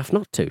fucking daft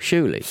not to,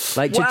 surely.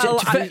 Like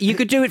you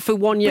could do it for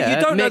 1 year. But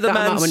you don't know the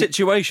man's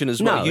situation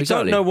as well. No, you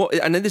exactly. don't know what.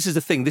 And then this is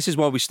the thing. This is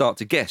why we start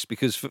to guess,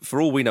 because for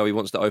all we know, he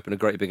wants to open a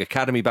great big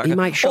academy back. He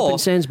might shop in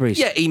Sainsbury's.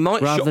 Yeah, he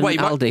might rather than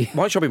Aldi. He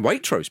might shop in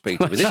Waitrose,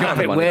 Peter. With this kind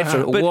of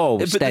money.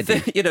 Whoa,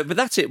 steady. But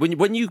that's it.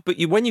 When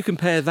you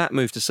compare that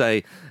move to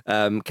say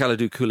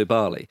Kalidou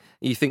Koulibaly,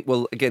 you think,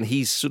 well, again,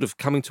 he's sort of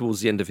coming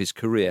towards the end of his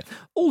career.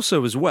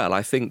 Also, as well,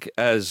 I think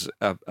as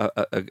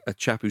a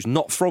chap who's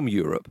not from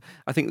Europe,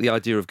 I think the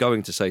idea of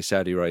going to say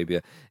Saudi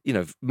Arabia,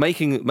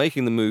 making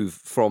the move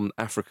from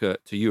Africa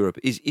to Europe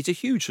it's a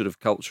huge sort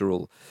of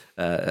cultural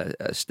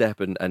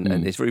step, and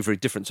it's very, very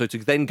different. So to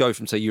then go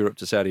from, say, Europe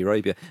to Saudi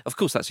Arabia, of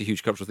course, that's a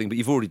huge cultural thing, but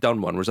you've already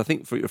done one. Whereas I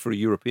think for a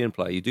European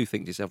player, you do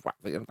think to yourself, wow,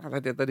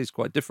 that is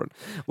quite different.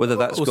 Whether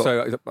that's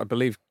also, I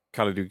believe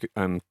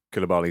Kalidou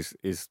Koulibaly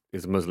is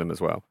a Muslim as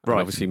well. Right.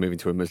 And obviously, moving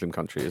to a Muslim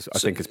country I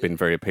think has been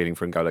very appealing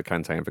for N'Golo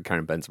Kante and for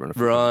Karim Benzema and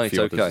a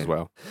few others as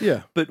well.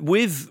 Yeah. But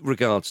with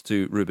regards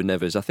to Ruben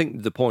Neves, I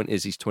think the point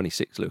is he's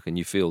 26, Luke, and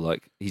you feel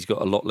like he's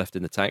got a lot left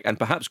in the tank and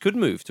perhaps could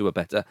move to a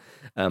better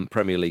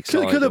Premier League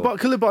side.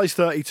 Koulibaly's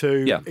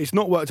 32. Yeah. It's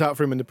not worked out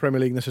for him in the Premier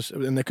League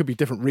necessarily, and there could be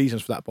different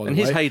reasons for that, by the way. And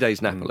his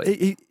heydays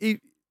Napoli.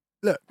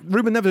 Look,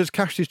 Ruben Neves has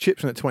cashed his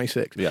chips in at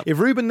 26. Yeah. If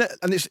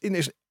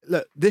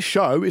this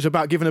show is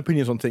about giving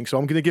opinions on things, so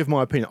I'm going to give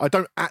my opinion.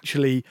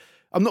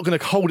 I'm not going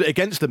to hold it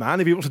against the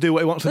man if he wants to do what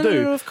he wants to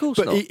do. No, of course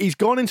but not. He's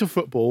gone into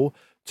football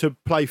to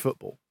play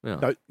football.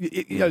 Yeah.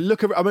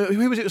 Look at. I mean,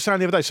 who was it saying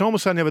the other day? Someone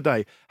was saying the other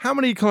day, how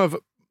many kind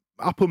of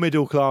upper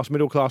middle class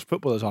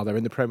footballers are there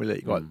in the Premier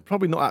League? Right?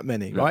 Probably not that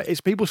many, right?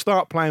 It's people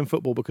start playing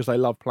football because they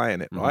love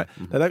playing it, right?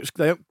 They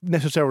don't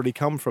necessarily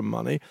come from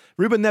money.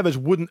 Ruben Neves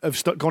wouldn't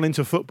have gone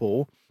into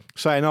football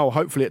saying, "Oh,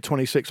 hopefully at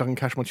 26 I can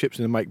cash my chips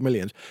in and make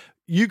millions."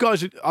 You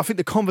guys, I think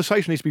the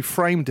conversation needs to be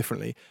framed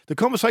differently. The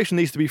conversation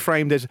needs to be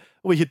framed as,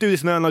 "Well, you do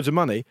this and earn loads of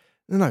money."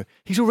 No,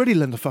 he's already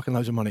lent a fucking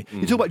loads of money.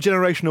 You talk about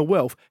generational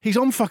wealth. He's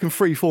on fucking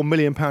 £3-4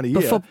 million a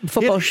year. But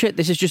football shit.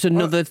 This is just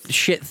another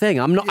shit thing.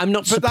 I'm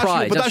not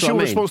surprised. But that's your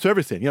response to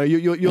everything. You know,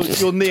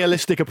 your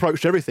nihilistic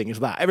approach to everything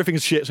is that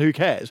everything's shit. So who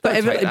cares?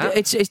 But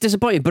it's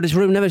disappointing. But it's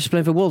Ruben Neves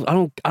playing for Wolves. I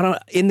don't.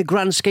 In the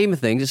grand scheme of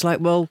things, it's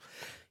like, well,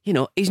 you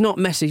know, he's not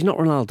Messi. He's not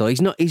Ronaldo.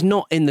 He's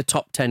not in the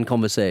top 10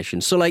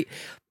 conversation. So like,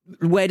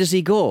 where does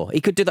he go?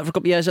 He could do that for a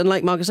couple of years and,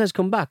 like Marcus says,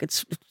 come back.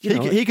 It's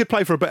he could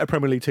play for a better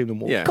Premier League team than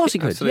Wolves. Of course he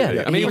could. Absolutely.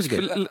 Yeah, I mean,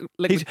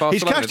 he's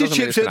cashed his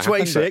chips at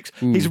 26.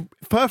 He's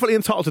perfectly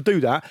entitled to do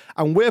that,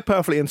 and we're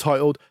perfectly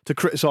entitled to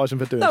criticise him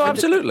for doing that. No,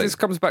 absolutely. This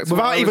comes back to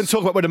without even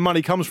talking about where the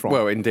money comes from.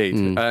 Well, indeed.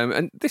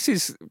 And this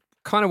is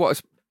kind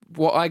of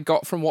what I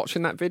got from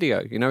watching that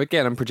video. You know,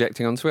 again, I'm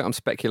projecting onto it. I'm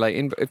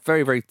speculating, but it's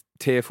very, very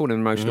tearful and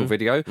emotional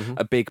video.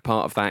 A big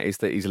part of that is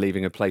that he's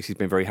leaving a place he's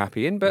been very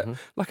happy in. But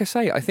like I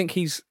say, I think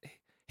he's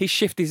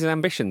shifted his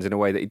ambitions in a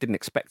way that he didn't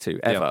expect to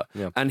ever,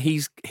 and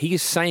he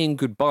is saying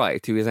goodbye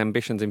to his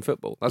ambitions in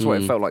football. That's what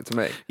it felt like to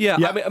me. Yeah,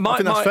 I mean, I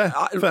think that's fair.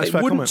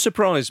 It wouldn't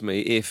surprise me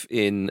if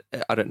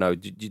I don't know,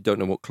 you don't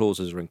know what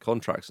clauses are in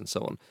contracts and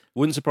so on. It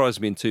wouldn't surprise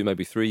me in 2,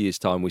 maybe 3 years'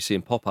 time we see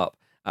him pop up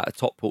at a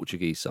top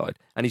Portuguese side,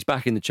 and he's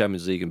back in the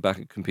Champions League and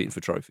back competing for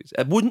trophies.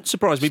 It wouldn't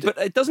surprise me, but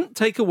it doesn't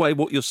take away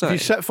what you're saying.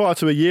 If you set fire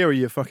to a year of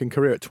your fucking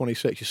career at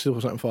 26, you're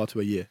still setting fire to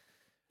a year.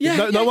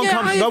 No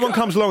one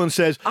comes along and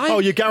says, "Oh,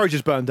 your garage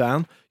is burned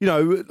down." You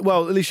know,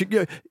 well, at least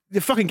your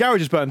fucking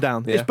garage is burned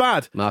down. It's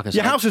bad. Marcus,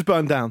 your house is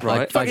burned down.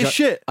 Right, fucking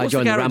shit. I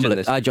joined the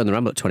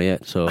Ramble at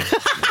 28, so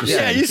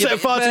you set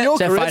fire to your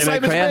career.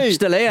 Same as me.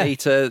 Still here.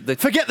 Peter,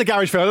 forget the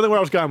garage fail. I don't know where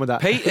I was going with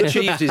that. Pete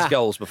achieved his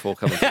goals before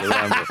coming to the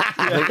Ramble.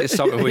 I think it's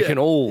something we can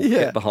all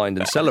get behind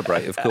and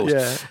celebrate, of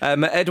course.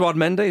 Eduard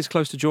Mendy is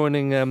close to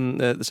joining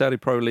the Saudi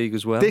Pro League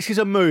as well. This is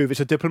a move.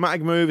 It's a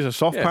diplomatic move. It's a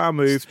soft power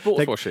move.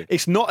 Sports washing.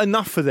 It's not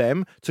enough for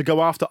them to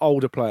go after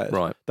older players.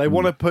 Right. They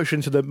want to push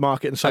into the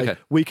market and say,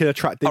 we can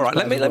attract these players.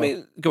 All right, let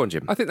me go on,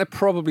 Jim. I think they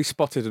probably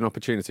spotted an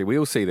opportunity. We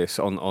all see this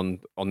on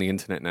the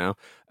internet now.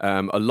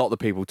 A lot of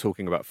people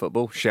talking about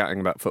football, shouting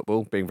about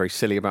football, being very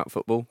silly about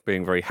football,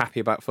 being very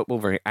happy about football,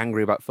 very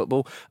angry about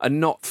football,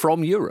 and not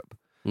from Europe.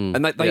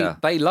 And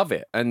they love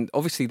it. And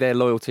obviously their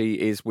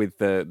loyalty is with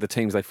the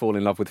teams they fall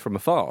in love with from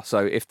afar. So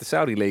if the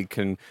Saudi League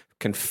can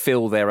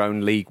fill their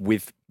own league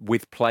with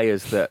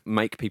players that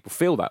make people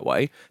feel that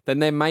way, then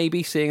they're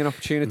maybe seeing an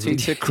opportunity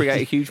to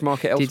create a huge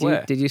market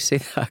elsewhere. Did you see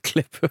that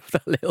clip of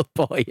that little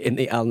boy in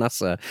the Al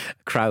Nassr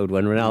crowd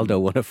when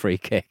Ronaldo won a free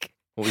kick?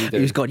 What were you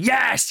doing? He was going,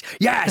 yes,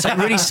 like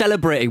really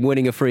celebrating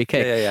winning a free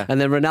kick. Yeah.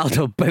 And then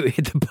Ronaldo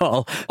booted the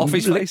ball off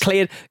his face,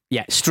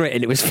 straight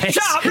into his face.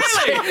 Shut up,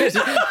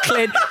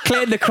 really?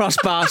 cleared the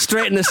crossbar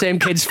straight in the same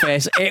kid's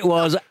face. It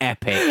was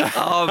epic.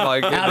 Oh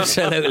my god,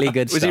 absolutely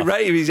good stuff. Was he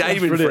ready? He's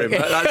aiming for him.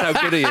 That's how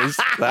good he is.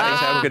 That is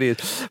how good he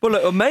is. Well,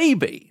 look,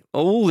 maybe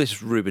all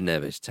this Ruben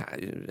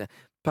Neves,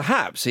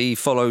 perhaps he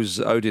follows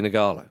Odin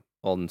Igalo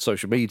on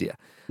social media.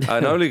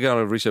 And Odin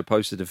Igalo recently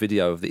posted a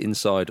video of the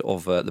inside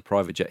of the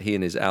private jet he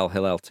and his Al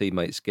Hilal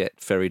teammates get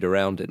ferried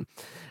around in.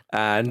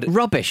 And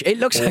rubbish. It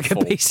looks like a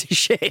piece of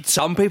shit.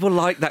 Some people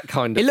like that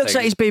kind of thing. It looks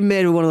like he's been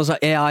made with one of those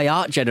like AI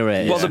art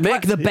generators. Well,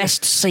 make the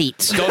best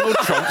seat. Donald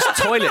Trump's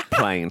toilet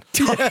plane.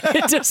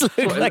 It does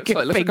look like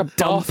a big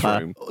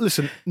bathroom.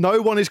 Listen,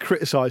 no one is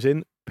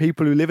criticising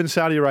people who live in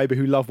Saudi Arabia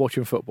who love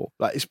watching football.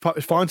 Like it's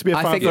fine to be a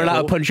fan. I think we're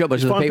allowed to punch up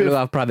as the people who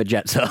have private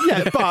jets. So.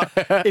 Yeah, but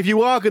if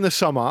you are going to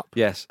sum up,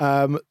 yes,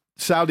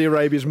 Saudi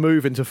Arabia's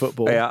move into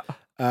football,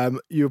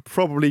 you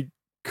probably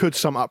could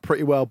sum up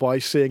pretty well by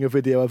seeing a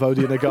video of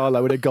Odin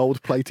Igalo in a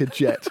gold-plated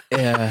jet.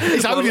 Yeah,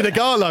 it's Odin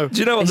Igalo. Do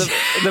you know what?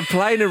 The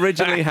plane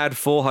originally had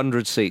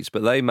 400 seats,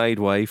 but they made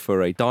way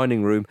for a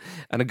dining room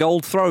and a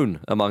gold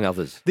throne, among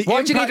others.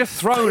 Why do you need a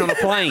throne on a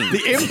plane?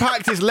 The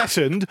impact is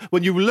lessened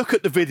when you look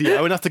at the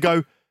video and have to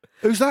go,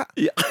 who's that?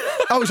 Yeah.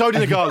 Oh, it's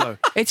Odin Igalo.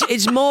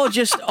 It's more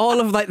just all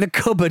of like the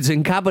cupboards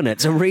and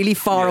cabinets are really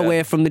far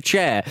away from the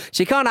chair,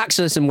 so you can't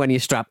access them when you're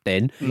strapped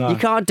in. No. You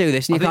can't do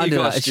this, and you can't do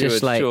that. It's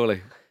just like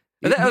surely.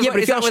 But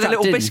is that with the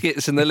little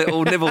biscuits and the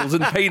little nibbles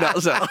and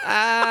peanuts?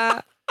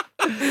 The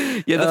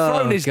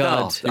throne is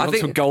daft. I think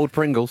some gold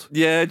Pringles.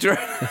 Yeah,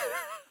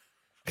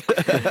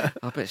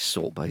 I bet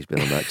Salt Bay's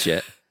been on that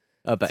jet.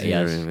 I bet he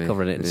has,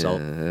 covering it in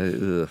salt.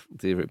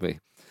 Dear me.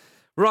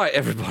 Right,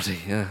 everybody,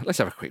 let's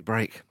have a quick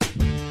break.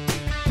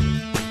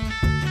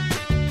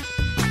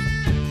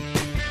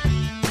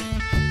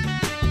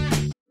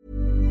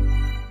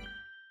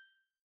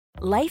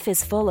 Life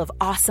is full of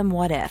awesome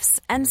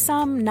what-ifs, and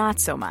some not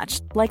so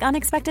much, like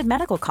unexpected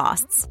medical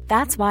costs.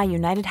 That's why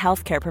United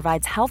Healthcare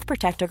provides Health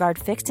Protector Guard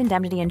fixed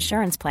indemnity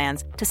insurance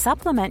plans to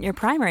supplement your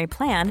primary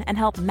plan and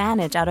help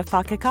manage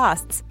out-of-pocket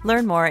costs.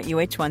 Learn more at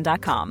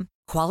uh1.com.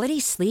 Quality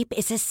sleep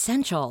is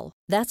essential.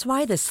 That's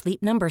why the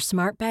Sleep Number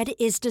Smart Bed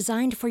is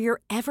designed for your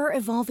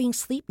ever-evolving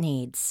sleep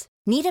needs.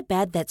 Need a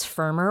bed that's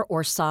firmer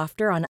or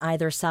softer on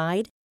either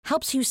side?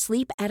 Helps you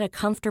sleep at a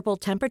comfortable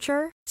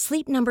temperature?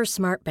 Sleep Number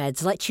Smart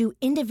Beds let you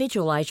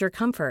individualize your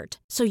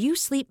comfort, so you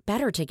sleep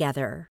better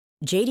together.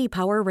 J.D.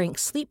 Power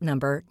ranks Sleep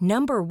Number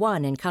number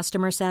 1 in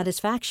customer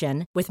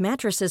satisfaction with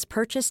mattresses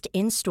purchased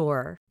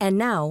in-store. And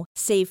now,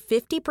 save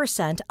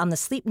 50% on the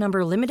Sleep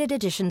Number Limited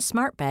Edition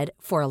Smart Bed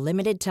for a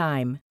limited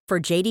time. For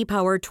J.D.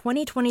 Power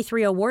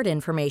 2023 award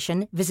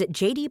information, visit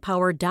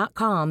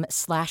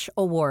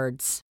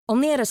jdpower.com/awards.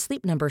 Only at a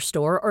Sleep Number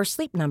store or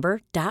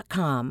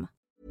sleepnumber.com.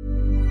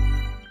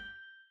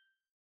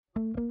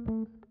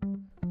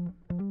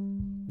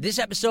 This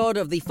episode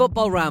of the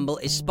Football Ramble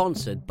is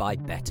sponsored by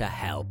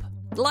BetterHelp.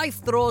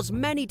 Life throws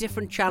many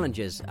different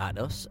challenges at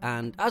us,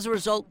 and as a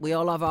result, we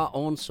all have our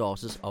own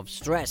sources of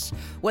stress.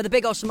 Whether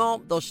big or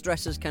small, those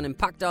stresses can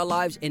impact our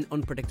lives in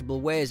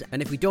unpredictable ways,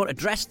 and if we don't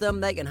address them,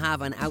 they can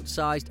have an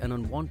outsized and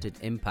unwanted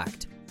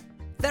impact.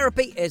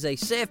 Therapy is a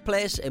safe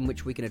place in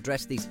which we can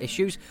address these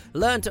issues,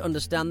 learn to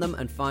understand them,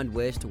 and find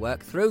ways to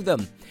work through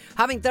them.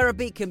 Having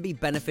therapy can be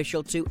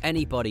beneficial to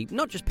anybody,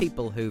 not just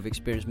people who've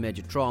experienced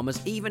major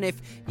traumas, even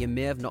if you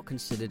may have not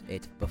considered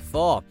it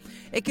before.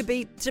 It could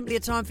be simply a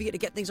time for you to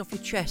get things off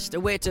your chest,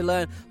 a way to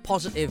learn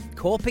positive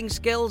coping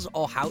skills,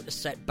 or how to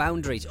set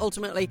boundaries.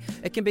 Ultimately,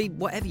 it can be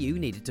whatever you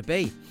need it to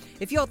be.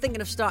 If you're thinking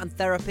of starting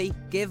therapy,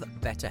 give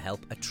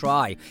BetterHelp a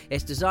try.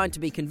 It's designed to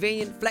be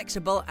convenient,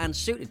 flexible, and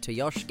suited to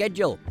your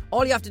schedule.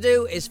 All you have to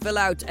do is fill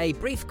out a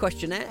brief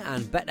questionnaire,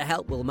 and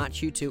BetterHelp will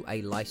match you to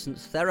a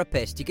licensed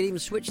therapist. You can even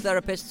switch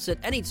therapists at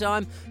any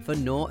time for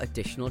no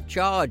additional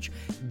charge.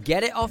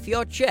 Get it off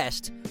your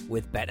chest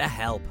with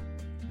BetterHelp.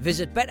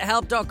 Visit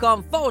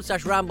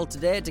betterhelp.com/ramble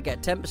today to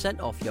get 10%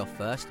 off your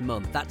first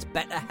month. That's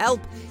BetterHelp,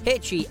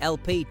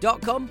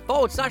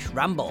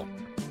 HELP.com/ramble.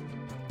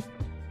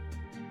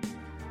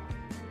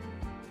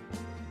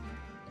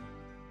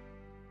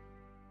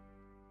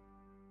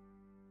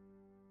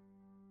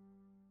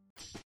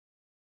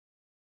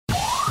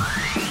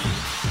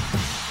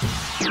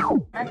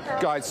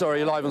 Guys,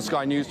 sorry, live on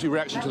Sky News. Your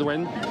reaction to the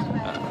win?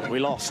 We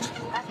lost.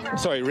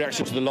 Sorry,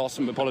 reaction to the loss.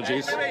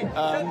 Apologies.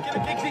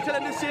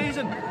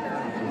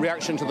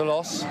 Reaction to the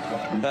loss?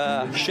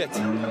 Shit.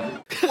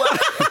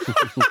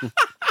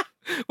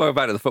 Welcome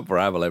back to the Football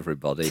Ramble,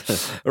 everybody.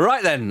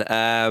 Right then,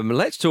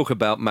 let's talk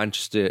about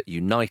Manchester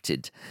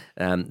United.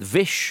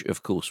 Vish,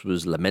 of course,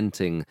 was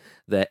lamenting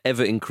their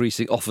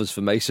ever-increasing offers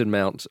for Mason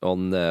Mount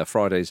on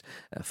Friday's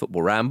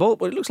Football Ramble.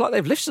 Well, it looks like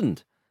they've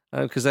listened.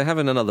 Because they're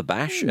having another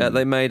bash.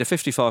 They made a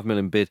 55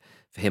 million bid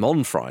for him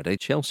on Friday.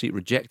 Chelsea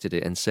rejected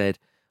it and said,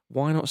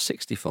 why not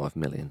 65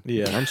 million?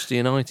 Yeah. Manchester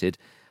United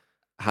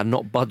had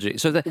not budgeted.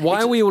 So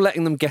why are we all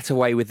letting them get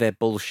away with their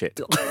bullshit?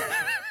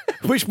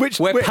 We're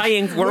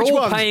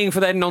all paying for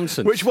their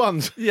nonsense. Which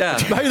ones? Yeah.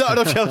 Maybe that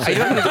or Chelsea. Are you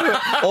going to do it?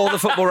 Or the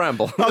Football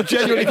Ramble? I'm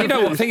genuinely You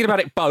know what, I'm thinking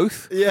about it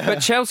both. Yeah. But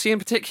Chelsea in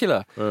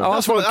particular.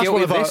 That's one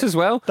of this as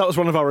well. That was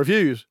one of our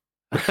reviews.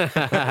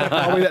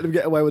 Are we let them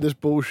get away with this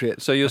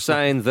bullshit? So you're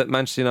saying that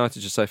Manchester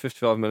United should say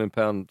 £55 million?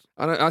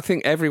 I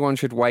think everyone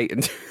should wait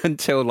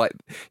until, like,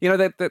 you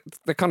know,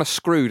 they're kind of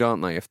screwed,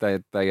 aren't they? If they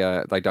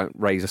don't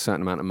raise a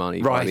certain amount of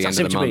money by the end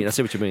of the month. I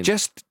see what you mean.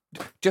 Just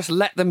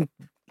let them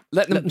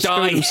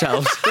die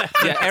themselves.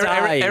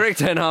 Eric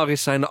Ten Hag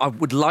is saying, I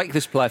would like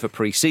this player for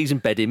pre-season,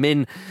 bed him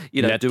in,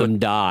 let them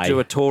die.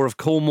 Do a tour of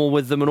Cornwall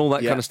with them and all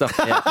that kind of stuff.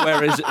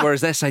 Whereas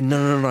they're saying,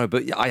 no,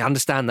 but I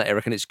understand that,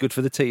 Eric, and it's good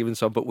for the team and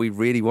so on, but we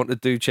really want to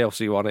do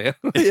Chelsea one here.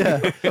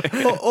 Yeah.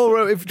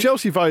 or if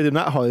Chelsea valued him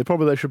that high,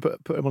 they should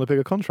put him on a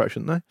bigger contract,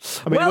 shouldn't they?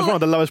 I mean, he was one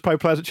of the lowest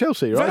paid players at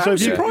Chelsea, right? So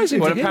surprising.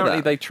 Well,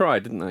 apparently they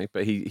tried, didn't they?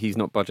 But he's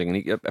not budging, and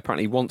he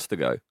apparently wants to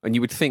go. And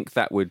you would think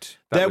that would.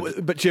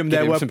 But Jim,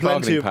 there were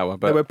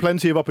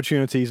plenty of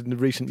opportunities in the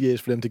recent years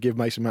for them to give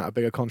Mason Mount a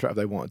bigger contract if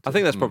they wanted to. I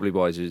think that's probably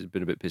why he's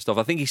been a bit pissed off.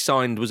 I think he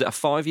signed, was it a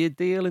 5-year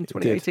deal in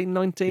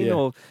 2018-19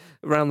 or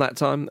around that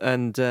time?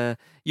 And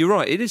you're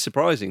right, it is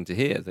surprising to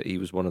hear that he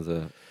was one of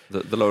the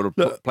lower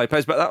play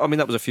players. But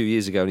that was a few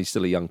years ago and he's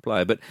still a young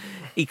player. But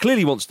he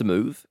clearly wants to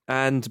move,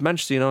 and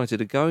Manchester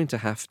United are going to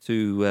have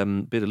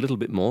to bid a little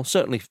bit more,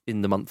 certainly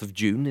in the month of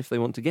June if they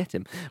want to get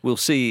him. We'll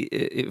see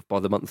if by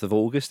the month of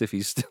August if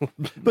he's still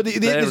But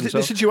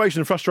the situation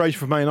and frustration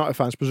for Man United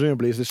fans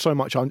presumably is there's so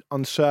much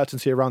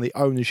uncertainty around the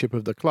ownership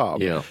of the club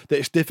that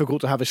it's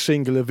difficult to have a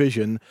singular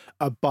vision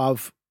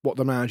above what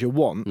the manager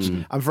wants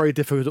and very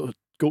difficult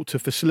to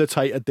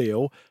facilitate a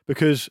deal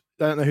because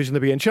they don't know who's going to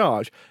be in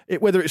charge.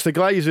 Whether it's the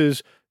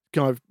Glazers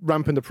kind of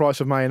ramping the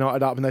price of Man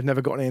United up and they've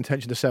never got any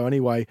intention to sell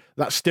anyway,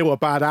 that's still a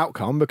bad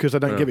outcome because they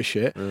don't give a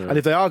shit. And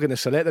if they are going to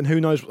sell it, then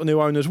who knows what the new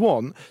owners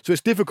want. So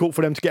it's difficult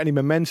for them to get any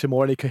momentum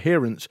or any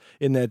coherence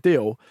in their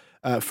deal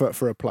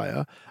for a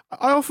player.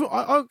 I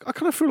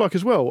kind of feel like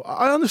as well,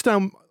 I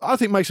understand, I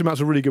think Mason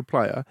Mount's a really good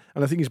player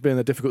and I think he's been in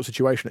a difficult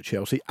situation at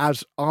Chelsea,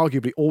 as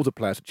arguably all the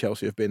players at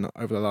Chelsea have been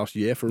over the last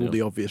year for all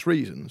the obvious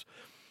reasons.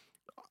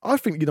 I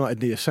think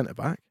United need a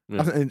centre-back.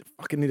 I think they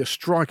fucking need a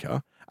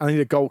striker. and I need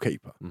a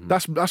goalkeeper.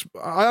 That's.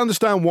 I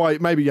understand why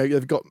maybe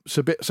they've got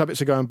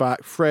Sabitzer going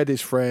back. Fred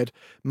is Fred.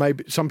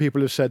 Maybe some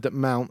people have said that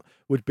Mount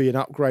would be an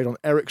upgrade on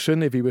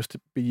Ericsson if he was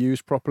to be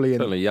used properly.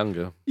 Certainly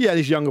younger. Yeah,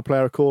 he's a younger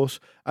player, of course,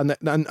 and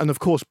of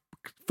course,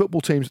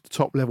 football teams at the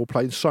top level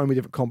play in so many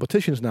different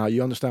competitions now.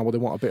 You understand why they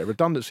want a bit of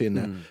redundancy in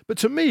there. But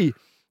to me,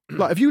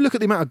 like if you look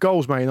at the amount of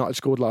goals Man United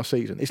scored last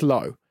season, it's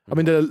low. I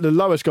mean, the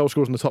lowest goal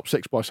scorers in the top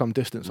 6 by some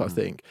distance, I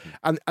think.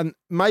 And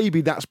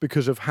maybe that's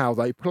because of how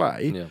they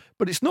play,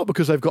 but it's not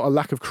because they've got a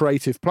lack of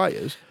creative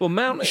players. Well,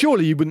 Mount...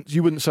 Surely you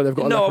wouldn't say they've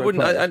got a lack of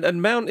creative players.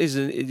 And Mount is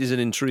an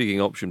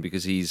intriguing option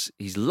because he's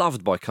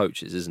loved by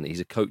coaches, isn't he?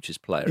 He's a coach's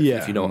player,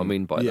 if you know what I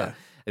mean by that.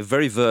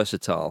 Very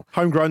versatile.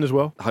 Homegrown as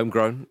well.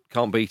 Homegrown.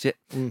 Can't beat it.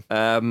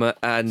 And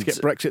let's get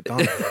Brexit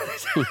done.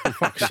 For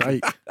fuck's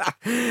sake.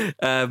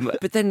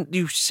 But then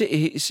you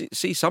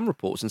see some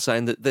reports and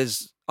saying that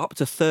there's up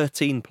to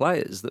 13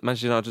 players that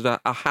Manchester United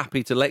are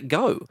happy to let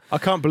go. I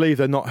can't believe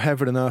they're not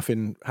heaven and earth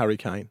in Harry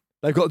Kane.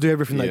 They've got to do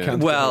everything they can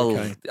to get Harry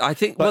Kane. I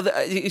think...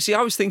 you see,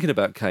 I was thinking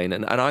about Kane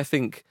and I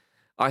think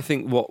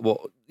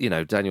what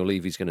Daniel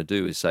Levy's going to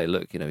do is say,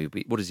 look, he'll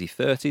be, what is he,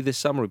 30 this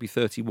summer? He'll be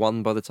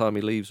 31 by the time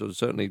he leaves, or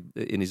certainly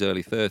in his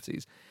early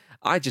 30s.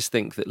 I just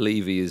think that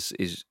Levy is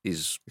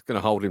going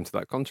to hold him to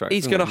that contract.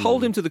 He's going to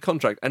hold him to the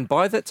contract, and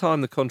by that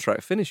time the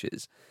contract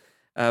finishes,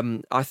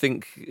 I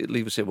think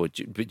Levy said, "Well,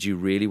 but do you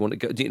really want to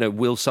go?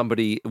 Will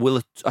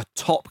a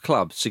top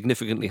club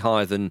significantly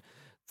higher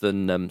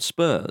than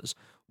Spurs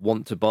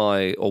want to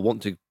buy or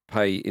want to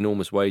pay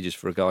enormous wages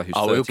for a guy who's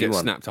 31? He'll get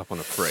snapped up on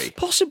a free.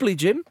 Possibly,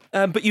 Jim.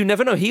 But you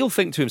never know. He'll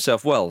think to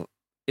himself, well,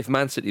 if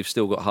Man City have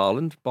still got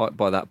Haaland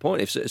by that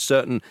point, if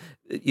certain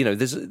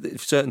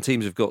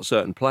teams have got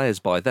certain players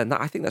by then,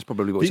 I think that's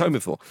probably what he's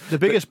hoping for. The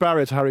biggest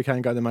barrier to Harry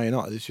Kane going to Man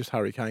United is just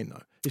Harry Kane,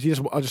 though.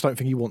 I just don't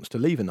think he wants to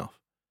leave enough.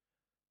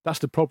 That's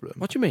the problem.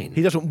 What do you mean?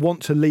 He doesn't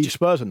want to leave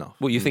Spurs enough.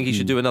 Well, you think he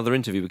should do another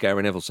interview with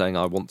Gary Neville saying,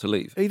 I want to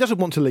leave? He doesn't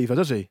want to leave her,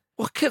 does he?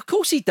 Well, of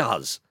course he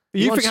does.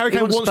 You think Harry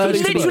Kane wants to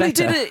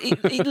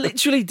leave? He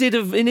literally did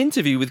an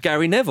interview with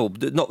Gary Neville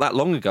not that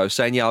long ago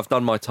saying, yeah, I've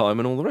done my time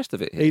and all the rest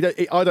of it.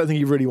 I don't think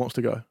he really wants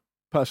to go,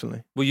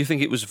 personally. Well, you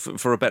think it was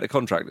for a better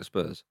contract at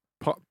Spurs?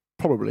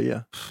 Probably,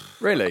 yeah.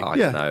 Really?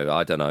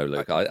 I don't know.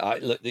 Look,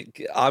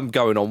 I'm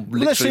going on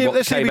literally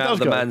what came out of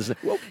the man's...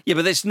 Yeah,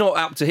 but it's not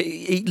up to...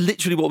 He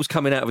literally, what was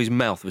coming out of his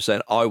mouth was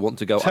saying, I want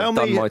to go, I've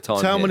done my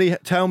time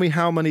Tell me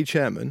how many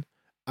chairmen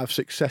have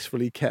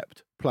successfully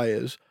kept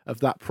players of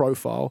that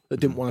profile that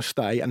didn't want to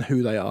stay and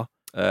who they are.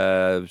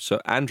 So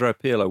Andrea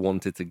Pirlo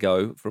wanted to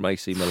go from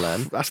AC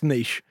Milan. That's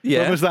niche.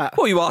 Yeah. When was that?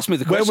 Well, you asked me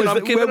the question. When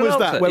was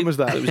that? It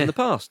was in the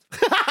past.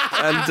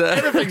 And,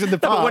 everything's in the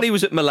past. When he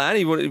was at Milan,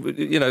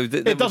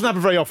 it doesn't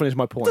happen very often, is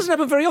my point. It doesn't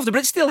happen very often, but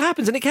it still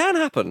happens, and it can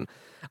happen.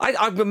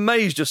 I'm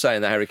amazed you're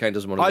saying that Harry Kane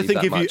doesn't want to leave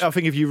that much. I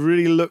think if you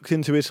really looked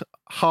into his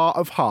heart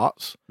of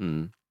hearts,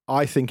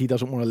 I think he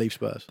doesn't want to leave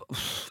Spurs.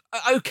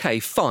 Okay,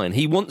 fine.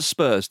 He wants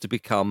Spurs to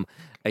become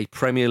a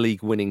Premier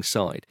League winning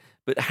side.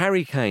 But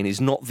Harry Kane is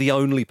not the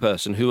only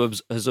person who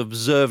has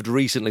observed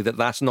recently that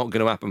that's not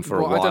going to happen for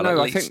a while. I don't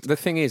know. I think the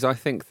thing is, I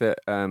think that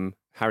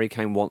Harry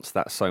Kane wants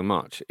that so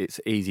much, it's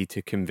easy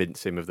to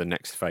convince him of the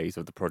next phase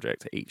of the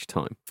project each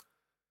time.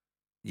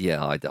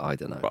 Yeah, I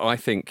don't know. But I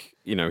think,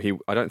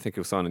 I don't think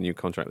he'll sign a new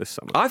contract this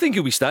summer. I think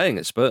he'll be staying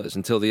at Spurs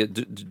until the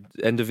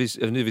end of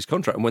his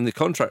contract. And when the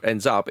contract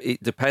ends up,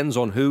 it depends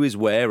on who is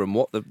where and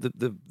what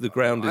the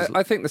ground is.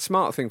 I think the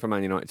smart thing for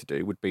Man United to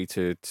do would be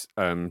to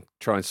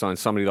try and sign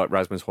somebody like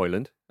Rasmus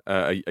Højlund,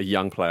 a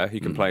young player who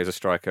can play as a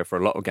striker for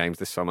a lot of games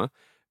this summer.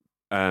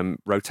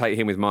 Rotate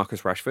him with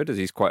Marcus Rashford as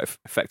he's quite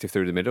effective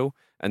through the middle,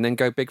 and then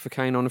go big for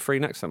Kane on a free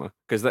next summer,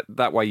 because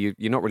that way you're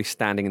not really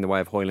standing in the way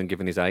of Højlund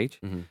given his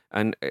age,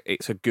 and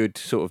it's a good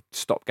sort of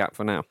stopgap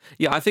for now.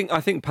 Yeah, I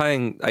think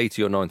paying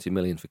 80 or 90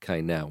 million for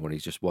Kane now when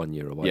he's just 1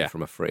 year away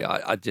from a free,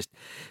 I just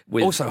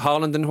also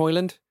Haaland and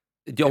Højlund.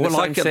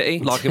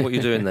 Liking what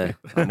you're doing there.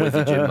 I'm with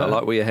you, Jim. I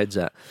like where your head's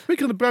at.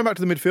 Speaking of going back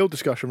to the midfield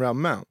discussion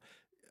around Mount,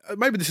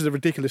 maybe this is a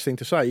ridiculous thing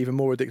to say, even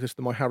more ridiculous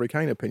than my Harry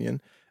Kane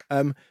opinion.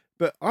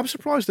 But I'm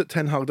surprised that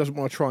Ten Hag doesn't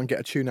want to try and get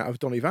a tune out of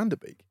Donny van de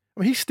Beek.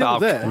 I mean, he's still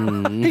there.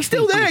 He's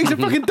still there. He's a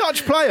fucking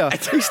Dutch player.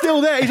 He's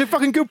still there. He's a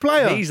fucking good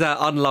player. He's that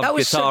unloved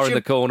guitar in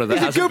the corner that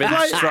hasn't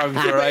been strung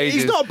for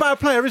ages. He's not a bad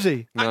player, is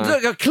he? No.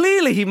 Look,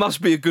 clearly he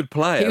must be a good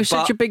player. He was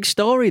such a big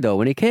story, though,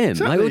 when he came.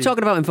 Exactly. Like, we were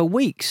talking about him for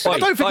weeks. I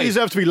don't think he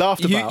deserves to be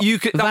laughed about.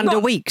 Van der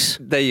Weeks.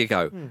 There you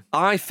go.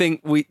 I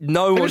think He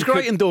was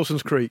great in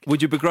Dawson's Creek.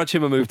 Would you begrudge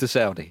him a move to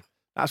Saudi?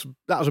 That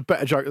was a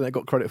better joke than they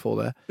got credit for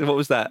there. What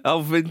was that?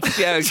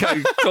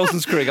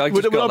 Dawson's Creek.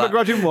 Would I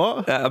begrudge him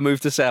what? A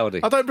move to Saudi.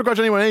 I don't begrudge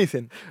anyone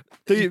anything.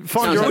 Do you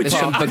find your own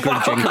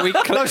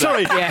path? No,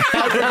 sorry. Yeah.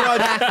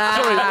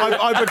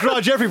 I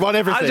begrudge everyone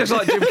everything. I'd just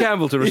like Jim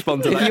Campbell to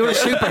respond to that. If you were a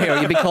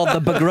superhero, you'd be called the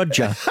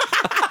Begrudger.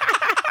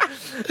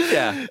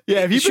 Yeah.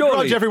 If you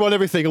begrudge everyone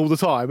everything all the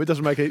time, it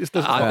doesn't make it.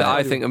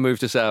 I think a move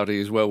to Saudi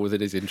is well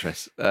within his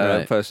interests,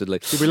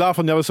 personally. You'll be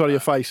laughing on the other side of your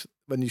face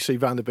when you see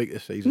Van der Beek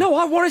this season. No,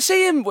 I want to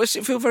see him. I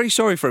feel very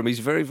sorry for him. He's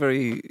a very,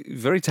 very,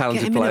 very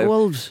talented player. Get him in at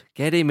Wolves.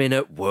 Get him in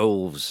at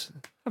Wolves.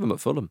 Have them at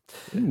Fulham.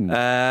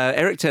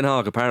 Eric Ten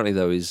Hag apparently,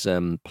 though, is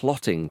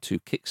plotting to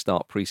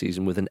kickstart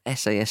pre-season with an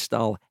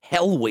SAS-style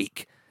Hell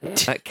Week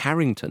at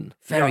Carrington.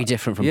 Very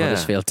different from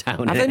Huddersfield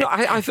Town.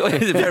 I thought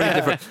it was very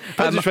different.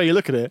 That's where you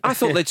look at it. I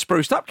thought they'd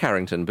spruced up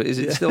Carrington, but is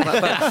it still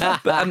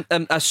that bad?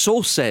 But a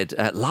source said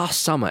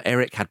last summer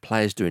Eric had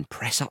players doing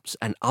press-ups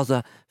and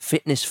other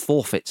fitness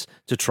forfeits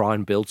to try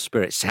and build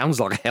spirit.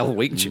 Sounds like a Hell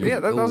Week. Yeah,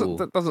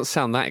 that doesn't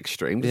sound that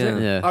extreme, does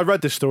it? Yeah. I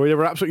read this story. There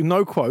were absolutely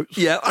no quotes.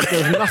 Yeah.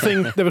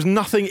 There was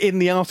nothing in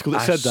the article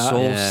that said that.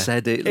 Source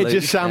said it. It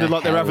just sounded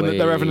like they're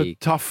having a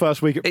tough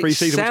first week at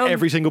pre-season, which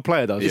every single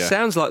player does. It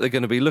sounds like they're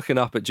going to be looking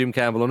up at Jim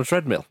Campbell on a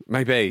treadmill.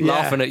 Maybe.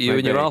 Laughing at you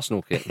in your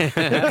Arsenal kit.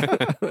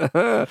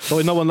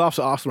 Well, no one laughs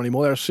at Arsenal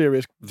anymore. They're a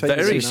serious team.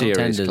 Very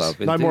serious club.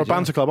 No more a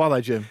banter club, are they,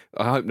 Jim?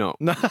 I hope not.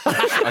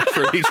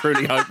 I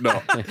truly hope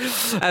not.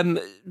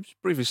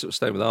 Briefly sort of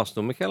staying with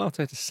Arsenal, Mikel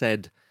Arteta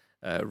said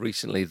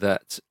recently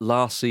that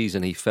last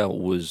season he felt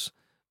was,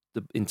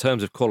 in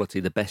terms of quality,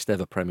 the best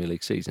ever Premier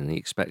League season. He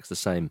expects the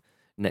same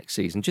next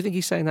season. Do you think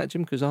he's saying that,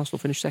 Jim, because Arsenal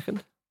finished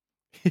second?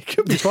 He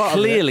could be part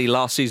Clearly, of it.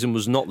 last season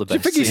was not the Do you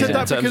best think he season said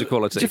that in terms because, of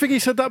quality. Do you think he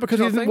said that because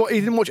he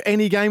didn't watch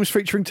any games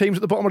featuring teams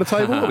at the bottom of the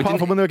table, apart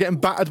from when they were getting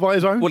battered by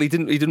his own? Well, he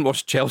didn't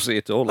watch Chelsea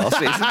at all last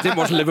season. Didn't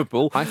watch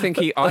Liverpool. I think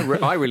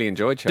I really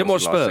enjoyed Chelsea didn't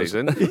watch last Spurs.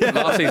 season.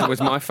 Last season was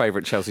my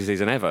favourite Chelsea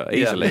season ever,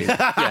 easily. Since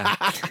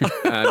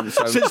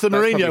the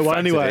Mourinho one,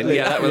 anyway.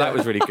 That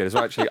was really good as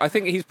well, actually. I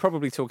think he's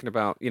probably talking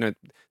about,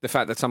 the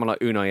fact that someone like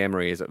Unai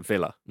Emery is at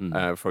Villa,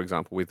 for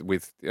example,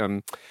 with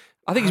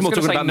I think he's more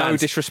talking about no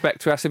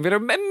disrespect to Aston Villa, a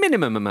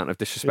minimum amount of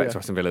disrespect to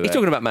Aston Villa. He's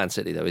talking about Man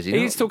City, though, is he?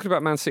 He's talking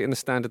about Man City and the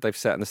standard they've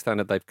set and the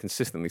standard they've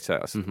consistently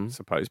set, I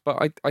suppose.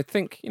 But I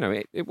think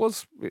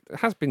it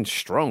has been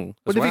strong.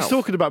 But if he's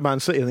talking about Man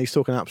City, then he's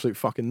talking absolute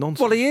fucking nonsense.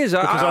 Well, he is.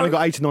 Because they only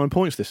got 89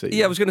 points this season.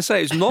 Yeah, I was going to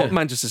say it's not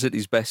Manchester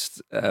City's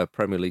best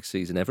Premier League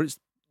season ever. It's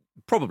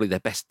probably their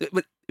best. It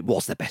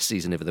was their best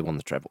season ever. They won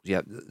the treble.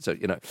 Yeah, so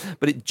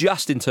but it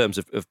just in terms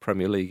of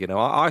Premier League,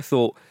 I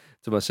thought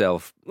to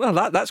myself,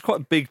 well, that's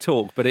quite big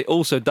talk, but it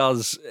also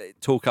does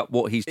talk up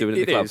what he's doing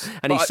at the club.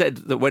 And he said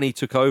that when he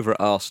took over at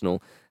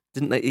Arsenal,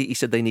 didn't they? He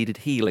said they needed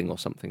healing or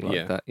something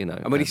like that.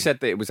 And when he said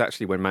that it was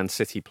actually when Man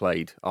City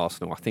played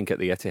Arsenal, I think at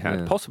the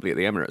Etihad, possibly at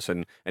the Emirates,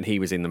 and he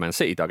was in the Man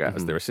City dugout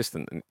as their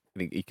assistant, and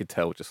he could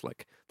tell just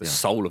like the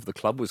soul of the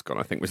club was gone.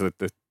 I think was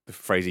the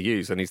phrase he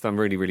used, and he's done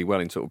really, really well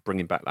in sort of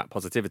bringing back that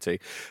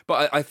positivity.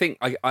 But I think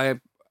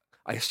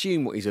I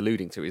assume what he's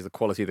alluding to is the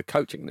quality of the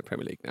coaching in the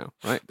Premier League now,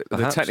 right?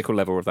 The technical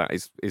level of that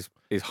is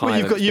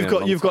higher. Well,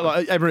 you've got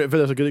like Everett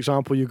Villa's a good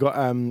example. You've got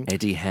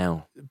Eddie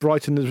Howe.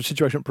 Brighton. There's a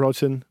situation at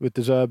Brighton with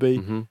De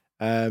Zerbi.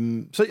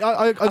 So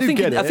I do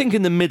get it. I think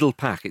in the middle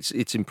pack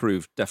it's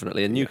improved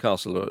definitely, and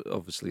Newcastle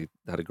obviously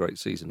had a great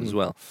season as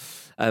well.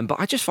 But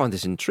I just find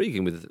this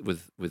intriguing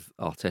with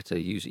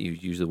Arteta. You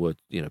use the word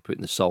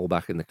putting the soul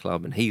back in the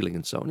club and healing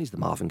and so on. He's the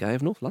Marvin Gaye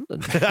of North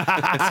London,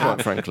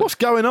 quite frankly. What's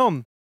going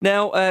on?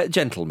 Now,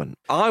 gentlemen,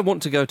 I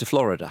want to go to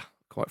Florida,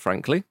 quite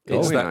frankly.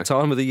 It's that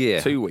time of the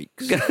year. 2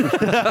 weeks.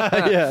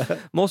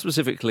 More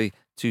specifically,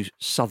 to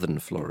southern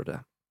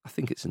Florida. I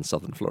think it's in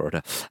southern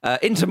Florida.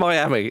 Into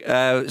Miami.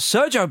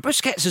 Sergio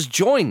Busquets has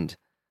joined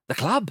the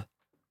club.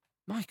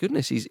 My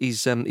goodness,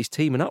 he's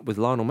teaming up with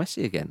Lionel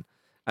Messi again.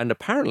 And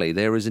apparently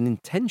there is an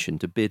intention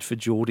to bid for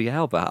Jordi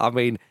Alba. I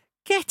mean,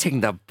 getting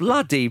the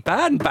bloody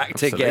band back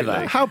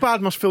together. How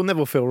bad must Phil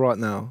Neville feel right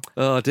now?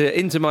 Oh dear.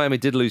 Inter Miami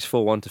did lose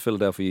 4-1 to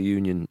Philadelphia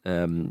Union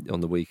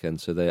on the weekend,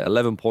 so they're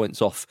 11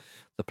 points off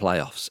the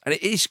playoffs. And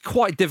it is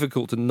quite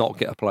difficult to not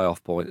get a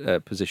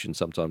playoff position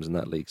sometimes in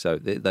that league, so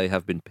they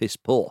have been piss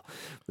poor.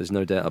 There's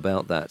no doubt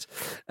about that.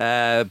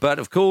 But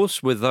of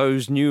course, with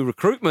those new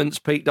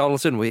recruitments, Pete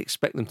Donaldson, we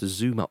expect them to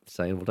zoom up the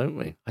table, don't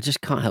we? I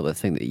just can't help but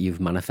think that you've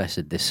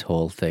manifested this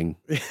whole thing.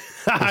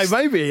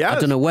 Maybe, yes. I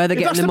don't know where they're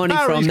getting the money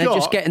from.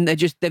 They've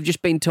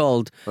just been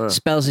told.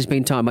 Spells has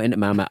been talking about Inter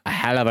Miami a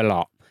hell of a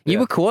lot. You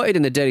were quoted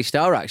in the Daily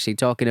Star actually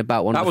talking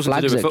about one of the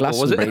flags at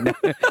Glastonbury.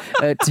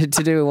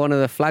 to do with one of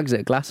the flags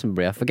at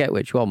Glastonbury. I forget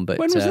which one, but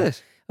when was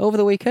this? Over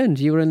the weekend,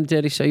 you were in the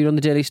Daily Star. You were on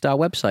the Daily Star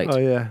website. Oh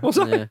yeah, what's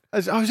that? Yeah.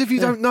 As if you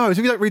don't know, as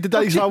if you don't read the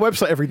Daily Star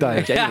website every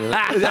day.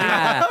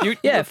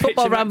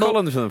 Football Ramble.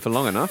 Columns for them for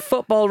long enough.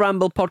 Football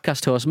Ramble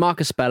podcast host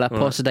Marcus Speller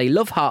posted a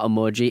love heart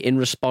emoji in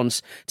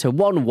response to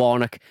one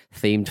Warnock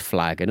themed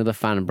flag. Another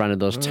fan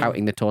branded those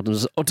touting the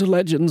Tottenham's utter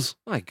legends.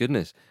 My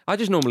goodness, I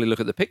just normally look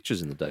at the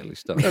pictures in the Daily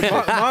Star.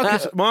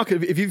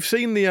 Marcus, if you've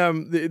seen the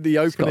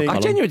opening, I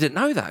genuinely didn't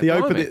know that.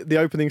 The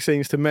opening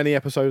scenes to many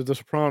episodes of The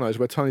Sopranos,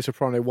 where Tony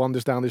Soprano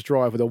wanders down his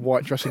drive with a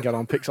white dressing gown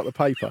on, picks up the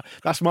paper.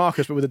 That's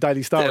Marcus, but with a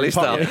Daily Star.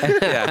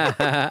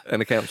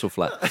 And a council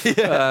flat.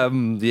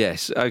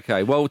 Yes,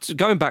 okay. Well,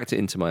 going back to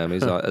Inter Miami,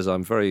 as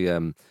I'm very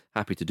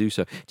happy to do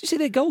so. Do you see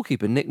their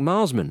goalkeeper, Nick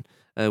Marsman,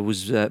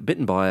 was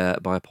bitten by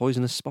a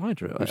poisonous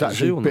spider. It was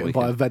actually bitten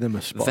by a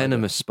venomous spider.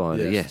 Venomous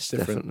spider, yes,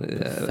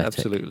 definitely.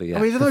 Absolutely, yeah.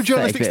 I mean, there's no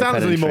journalistic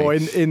standards anymore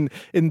in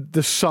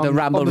the Sun, the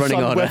Ramble running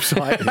Sun order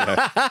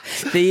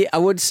website. I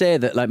would say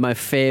that like my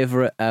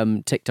favourite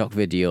TikTok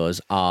videos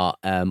are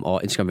or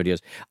Instagram videos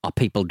are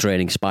people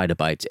draining spider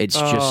bites. It's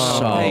just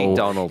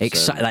so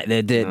exciting. Like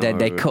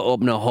they cut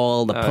open a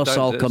hole, the pus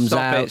all comes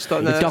out.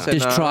 The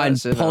doctors try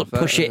and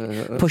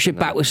push it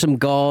back with some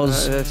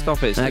gauze. Stop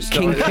it!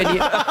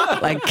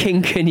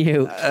 Kinking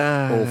you.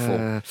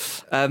 Awful.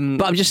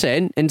 But I'm just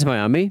saying, Inter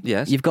Miami.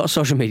 Yes, you've got a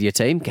social media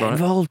team. Get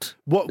involved.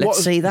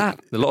 Let's see that.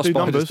 A lot of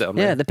spiders down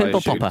there. Yeah, the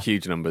pimple popper.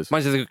 Huge numbers.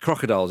 Imagine the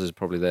crocodiles is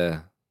probably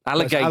there.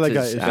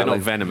 Alligators. They're not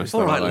venomous.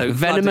 All right, Luke.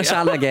 Venomous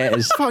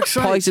alligators.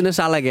 Poisonous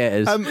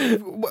alligators.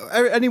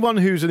 Anyone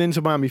who's an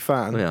Inter Miami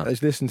fan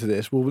who's listened to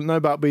this will no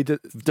doubt be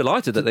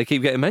delighted that they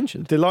keep getting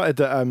mentioned. Delighted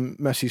that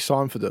Messi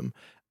signed for them.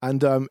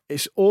 And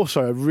it's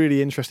also a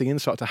really interesting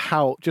insight to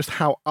how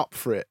up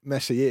for it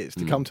Messi is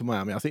to come to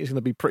Miami. I think it's going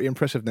to be pretty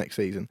impressive next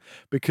season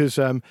because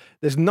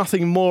there's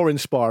nothing more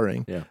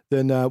inspiring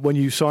than when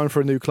you sign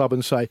for a new club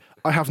and say,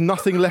 I have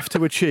nothing left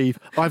to achieve.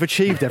 I've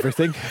achieved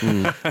everything.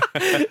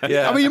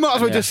 I mean, you might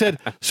as well just said,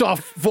 so I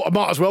thought I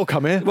might as well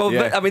come here. Well,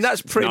 I mean,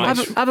 that's pretty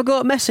much... Have a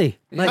go at Messi.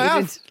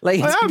 Like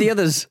the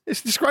others.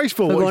 It's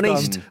disgraceful what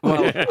he's done.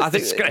 Well, I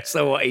think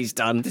disgraceful what he's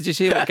done. Did you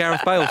see what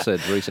Gareth Bale said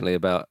recently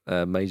about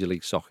Major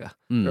League Soccer?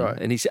 Right.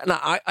 And he said, no,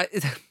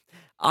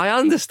 I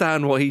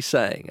understand what he's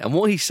saying, and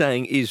what he's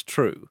saying is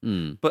true,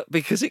 but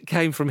because it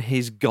came from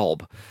his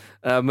gob,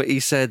 he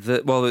said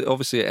that, well,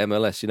 obviously at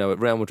MLS, at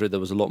Real Madrid, there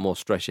was a lot more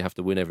stress. You have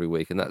to win every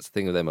week, and that's the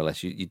thing with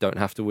MLS. You don't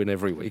have to win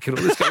every week, and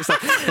all this kind of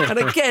stuff. And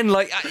again,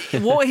 like,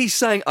 what he's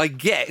saying, I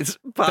get,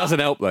 but... Doesn't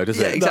help, though, does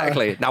it? Yeah,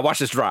 exactly. Now watch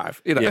this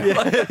drive,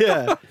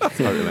 Yeah.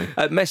 Totally.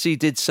 Messi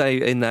did say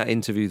in that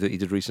interview that he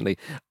did recently,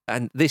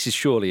 and this is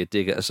surely a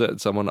dig at a certain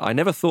someone, I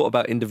never thought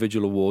about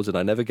individual awards, and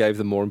I never gave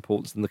them more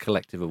importance than the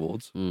collective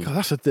awards. God,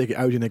 that's a dig at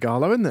Odi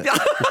Nagalo, isn't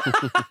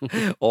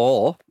it?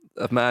 Or...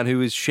 a man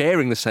who is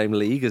sharing the same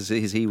league as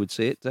he would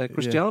see it,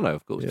 Cristiano,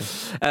 of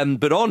course. Yeah.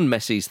 But on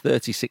Messi's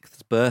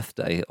 36th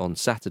birthday on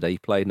Saturday, he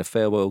played in a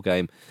farewell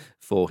game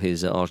for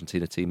his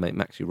Argentina teammate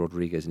Maxi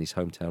Rodriguez in his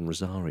hometown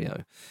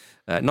Rosario.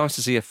 Nice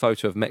to see a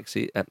photo of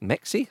Messi.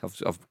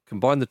 I've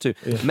combined the two.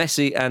 Yeah.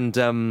 Messi and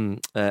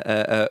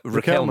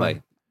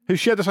Riquelme. Who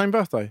shared the same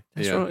birthday.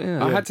 That's right,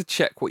 yeah. I had to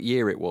check what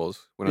year it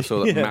was when I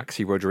saw that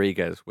Maxi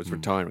Rodriguez was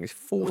retiring. He's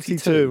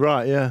 42.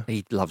 Right, yeah.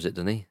 He loves it,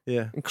 doesn't he?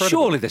 Yeah. Incredible.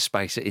 Surely there's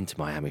space at Inter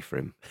Miami for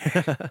him.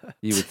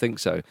 You would think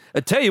so. I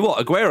tell you what,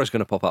 Aguero's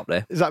going to pop up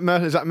there. Is that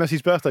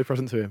Messi's birthday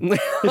present to him? He's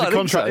a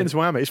contract Inter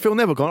Miami. Is Phil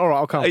Neville gone? All right,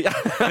 I'll come.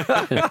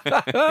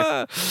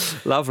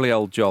 Lovely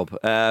old job.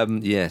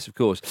 Yes, of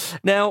course.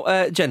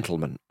 Now,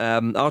 gentlemen,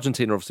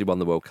 Argentina obviously won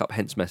the World Cup,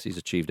 hence Messi's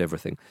achieved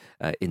everything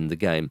in the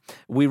game.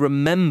 We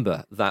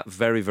remember that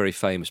very, very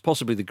famous,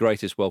 possibly the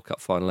greatest World Cup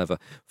final ever,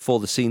 for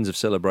the scenes of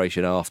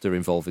celebration after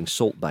involving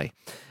Salt Bay.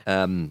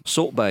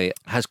 Salt Bay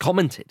has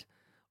commented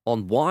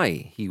on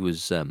why he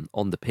was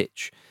on the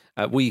pitch.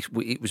 It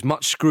was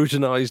much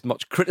scrutinised,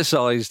 much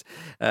criticised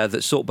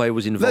that Salt Bay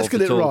was involved. Let's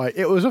get it right.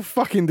 It was a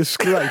fucking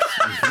disgrace.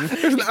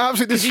 It was an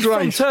absolute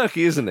disgrace. He's from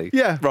Turkey, isn't he?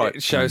 Yeah. Right.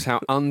 It shows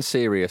how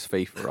unserious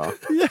FIFA are.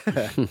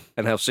 Yeah.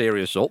 And how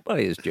serious Salt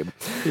Bay is, Jim.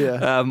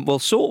 Yeah. Well,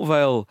 Salt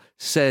Vale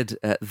said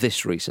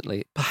this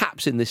recently,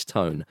 perhaps in this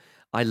tone: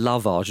 I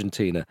love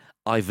Argentina.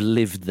 I've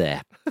lived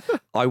there.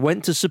 I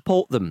went to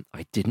support them.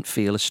 I didn't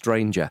feel a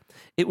stranger.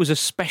 It was a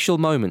special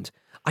moment.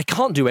 I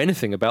can't do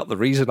anything about the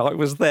reason I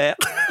was there.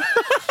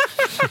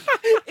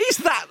 Is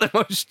that the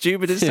most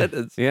stupidest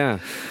sentence? Yeah.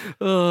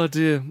 Oh,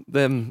 dear.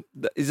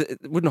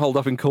 It wouldn't hold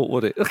up in court,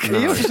 would it?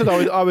 He also said,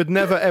 I would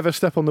never, ever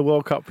step on the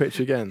World Cup pitch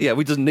again. Yeah,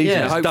 we doesn't need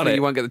to. Hopefully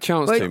you won't get the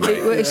chance to,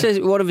 mate. It says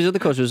one of his other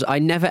quotes was, I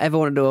never, ever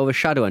wanted to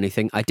overshadow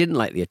anything. I didn't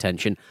like the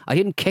attention. I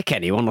didn't kick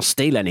anyone or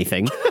steal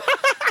anything.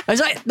 I was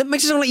like, that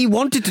makes it sound like you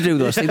wanted to do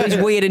those things. These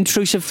weird,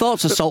 intrusive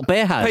thoughts that Salt Bay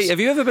has. Hey, have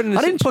you ever been in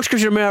I didn't push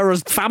Christian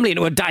Ramirez's family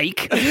into a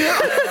dike.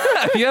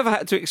 Have you ever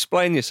had to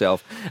explain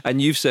yourself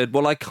and you've said,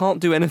 well, I can't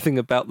do anything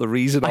about the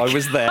reason I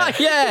was there?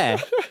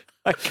 Yeah.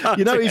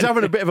 He's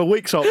having a bit of a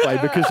week, Salt Bay,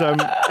 because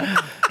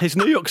his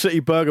New York City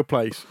burger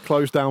place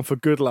closed down for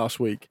good last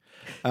week.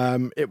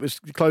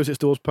 It closed its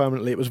doors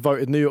permanently. It was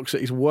voted New York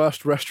City's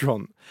worst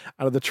restaurant,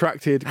 and it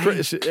attracted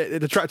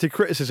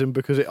criticism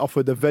because it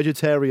offered a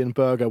vegetarian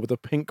burger with a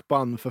pink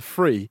bun for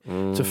free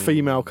to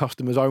female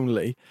customers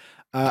only.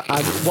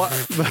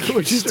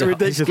 Which is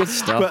ridiculous. Good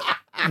stuff.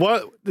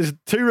 But there's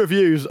two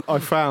reviews I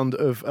found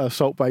of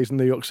Salt Bay's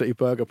New York City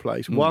burger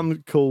place.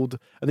 One called,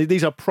 and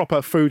these are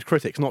proper food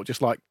critics, not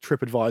just like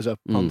TripAdvisor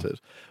punters.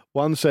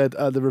 One said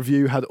the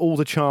review had all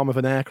the charm of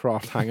an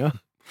aircraft hangar.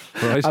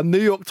 Right. And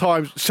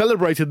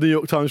celebrated New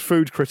York Times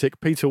food critic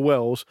Peter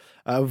Wells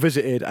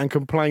visited and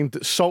complained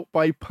that Salt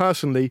Bay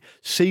personally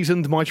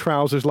seasoned my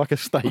trousers like a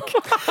steak.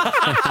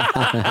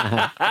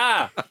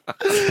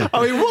 I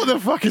mean, what the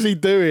fuck is he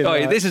doing?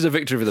 Oh, this is a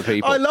victory for the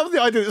people. I love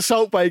the idea that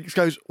Salt Bay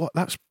goes, what,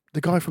 that's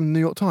the guy from the New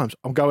York Times.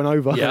 I'm going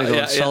over.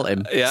 Yeah, salt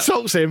him. Yeah.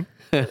 Salts him.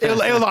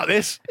 He'll like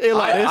this. He'll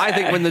like this. I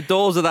think when the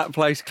doors of that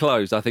place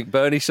closed, I think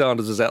Bernie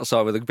Sanders was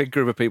outside with a big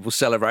group of people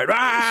celebrating.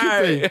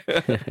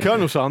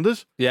 Colonel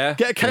Sanders. Yeah.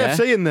 Get a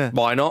KFC in there.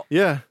 Why not?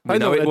 Yeah. I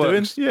know what it they're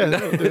works. doing. Yeah, they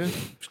know what they're doing.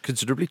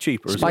 Considerably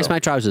cheaper as Spice well. my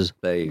trousers.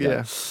 There you go.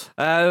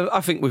 Yeah.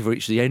 I think we've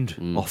reached the end.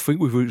 I think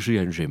we've reached the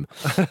end, Jim.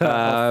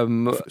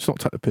 It's not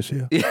take the piss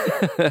here.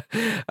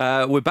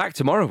 We're back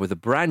tomorrow with a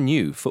brand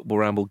new Football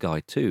Ramble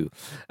Guide 2.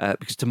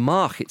 Because to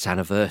mark its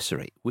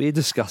anniversary, we're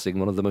discussing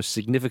one of the most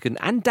significant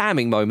and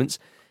damning moments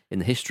in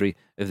the history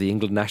of the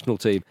England national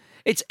team.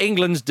 It's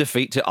England's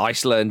defeat to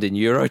Iceland in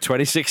Euro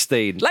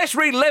 2016. Let's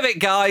relive it,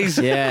 guys.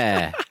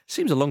 Yeah.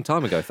 Seems a long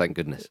time ago, thank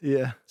goodness.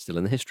 Yeah. Still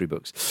in the history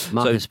books.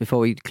 Marcus, before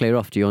we clear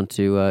off, do you want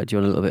a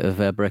little bit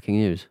of breaking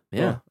news?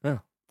 Yeah.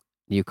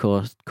 New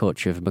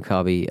coach of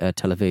Maccabi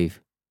Tel Aviv,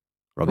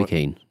 Robbie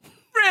Keane.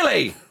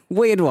 Really?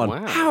 Weird one.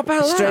 Wow. How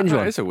about that? Strange one.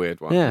 That is a weird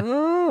one. Yeah.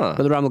 Ah.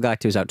 But the Ramble Guide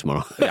 2 is out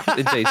tomorrow. Yeah,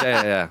 indeed.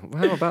 Yeah.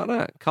 Well, how about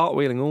that?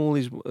 Cartwheeling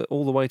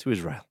all the way to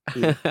Israel.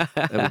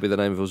 That would be the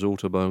name of his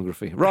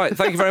autobiography. Right.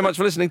 Thank you very much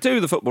for listening to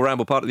the Football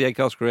Ramble, part of the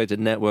Acast Creator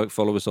Network.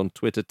 Follow us on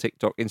Twitter,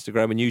 TikTok,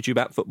 Instagram, and YouTube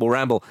at Football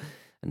Ramble.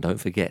 And don't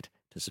forget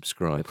to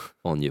subscribe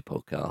on your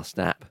podcast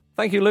app.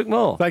 Thank you, Luke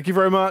Moore. Thank you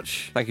very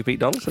much. Thank you, Pete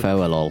Donaldson.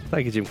 Farewell all.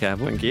 Thank you, Jim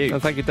Campbell. Thank you.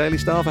 And thank you, Daily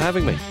Star, for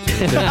having me.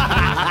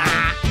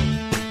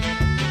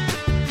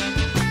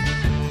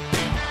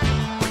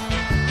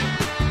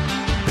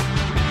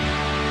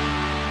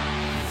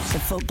 The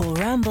Football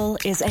Ramble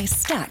is a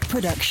Stack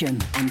production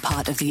and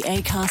part of the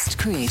Acast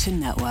Creator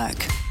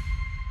Network.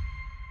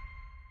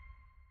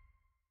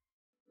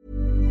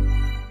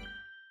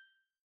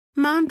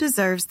 Mom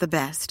deserves the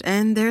best,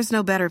 and there's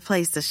no better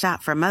place to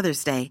shop for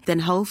Mother's Day than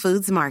Whole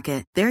Foods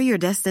Market. They're your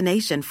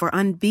destination for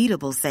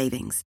unbeatable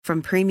savings,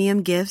 from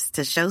premium gifts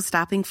to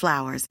show-stopping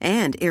flowers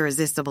and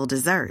irresistible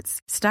desserts.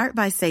 Start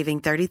by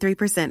saving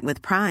 33%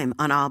 with Prime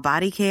on all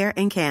body care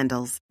and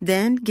candles.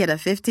 Then get a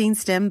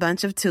 15-stem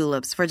bunch of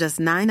tulips for just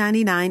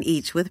 $9.99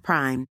 each with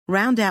Prime.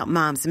 Round out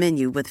Mom's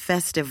menu with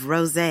festive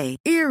rosé,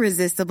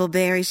 irresistible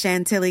berry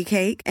chantilly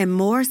cake, and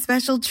more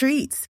special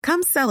treats.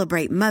 Come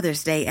celebrate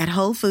Mother's Day at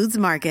Whole Foods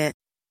Market.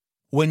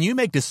 When you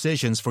make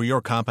decisions for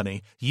your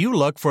company, you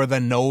look for the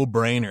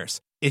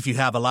no-brainers. If you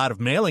have a lot of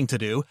mailing to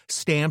do,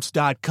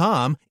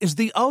 Stamps.com is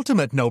the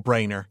ultimate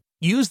no-brainer.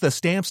 Use the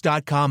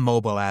Stamps.com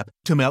mobile app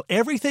to mail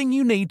everything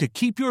you need to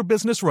keep your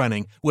business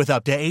running with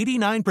up to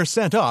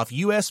 89% off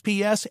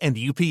USPS and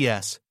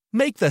UPS.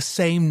 Make the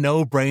same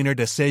no-brainer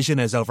decision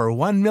as over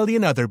 1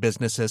 million other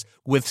businesses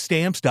with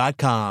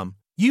Stamps.com.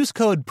 Use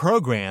code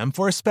PROGRAM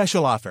for a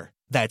special offer.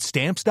 That's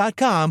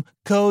Stamps.com,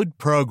 code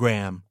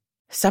PROGRAM.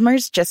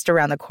 Summer's just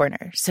around the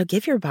corner, so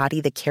give your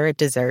body the care it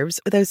deserves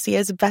with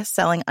Osea's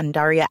best-selling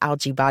Undaria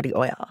Algae Body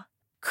Oil.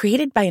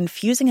 Created by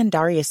infusing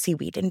Undaria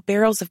seaweed in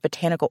barrels of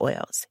botanical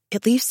oils,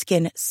 it leaves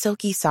skin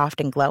silky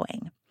soft and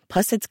glowing.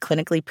 Plus, it's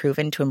clinically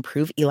proven to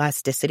improve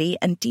elasticity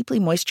and deeply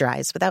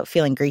moisturize without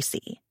feeling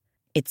greasy.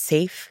 It's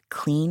safe,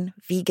 clean,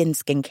 vegan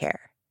skincare.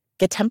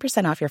 Get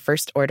 10% off your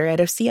first order at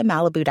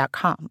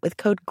OseaMalibu.com with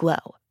code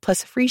GLOW,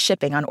 plus free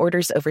shipping on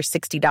orders over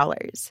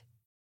 $60.